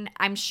 I mean,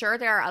 I'm sure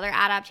there are other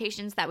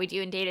adaptations that we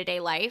do in day-to-day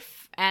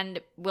life, and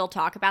we'll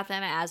talk about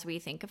them as we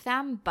think of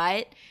them,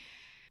 but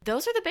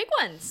those are the big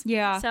ones.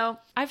 Yeah. So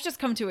I've just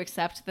come to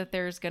accept that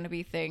there's going to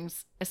be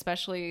things,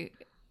 especially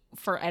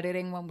for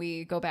editing when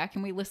we go back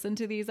and we listen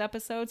to these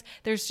episodes,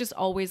 there's just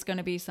always going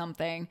to be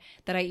something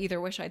that I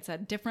either wish I'd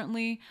said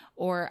differently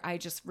or I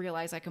just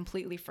realize I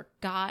completely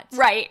forgot.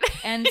 Right.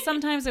 And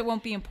sometimes it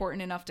won't be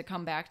important enough to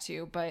come back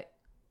to, but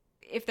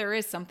if there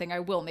is something,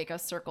 I will make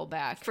us circle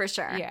back. For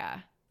sure.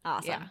 Yeah.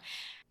 Awesome. Yeah.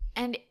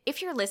 And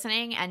if you're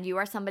listening and you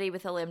are somebody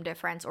with a limb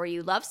difference, or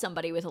you love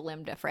somebody with a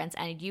limb difference,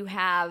 and you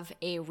have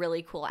a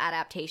really cool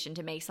adaptation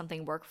to make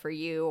something work for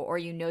you, or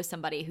you know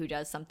somebody who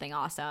does something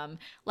awesome,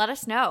 let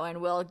us know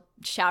and we'll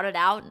shout it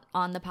out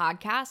on the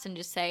podcast and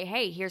just say,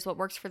 hey, here's what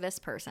works for this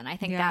person. I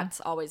think that's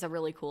always a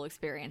really cool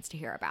experience to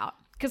hear about.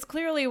 Because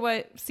clearly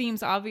what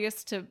seems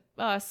obvious to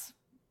us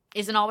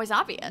isn't always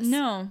obvious.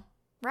 No.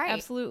 Right.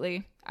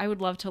 Absolutely. I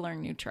would love to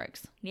learn new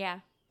tricks.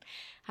 Yeah.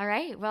 All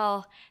right.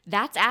 Well,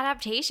 that's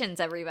adaptations,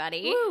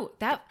 everybody. Woo,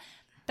 that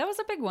was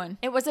a big one.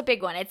 It was a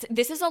big one.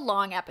 This is a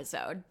long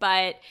episode,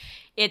 but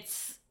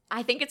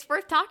I think it's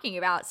worth talking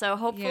about. So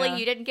hopefully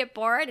you didn't get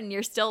bored and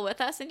you're still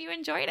with us and you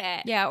enjoyed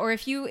it. Yeah, or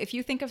if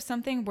you think of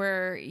something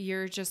where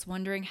you're just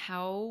wondering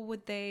how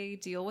would they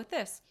deal with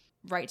this,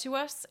 write to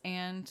us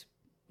and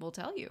we'll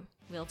tell you.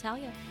 We'll tell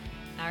you.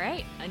 All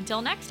right.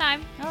 Until next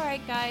time. All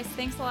right, guys.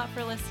 Thanks a lot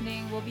for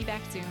listening. We'll be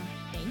back soon.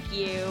 Thank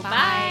you.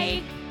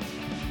 Bye. Bye.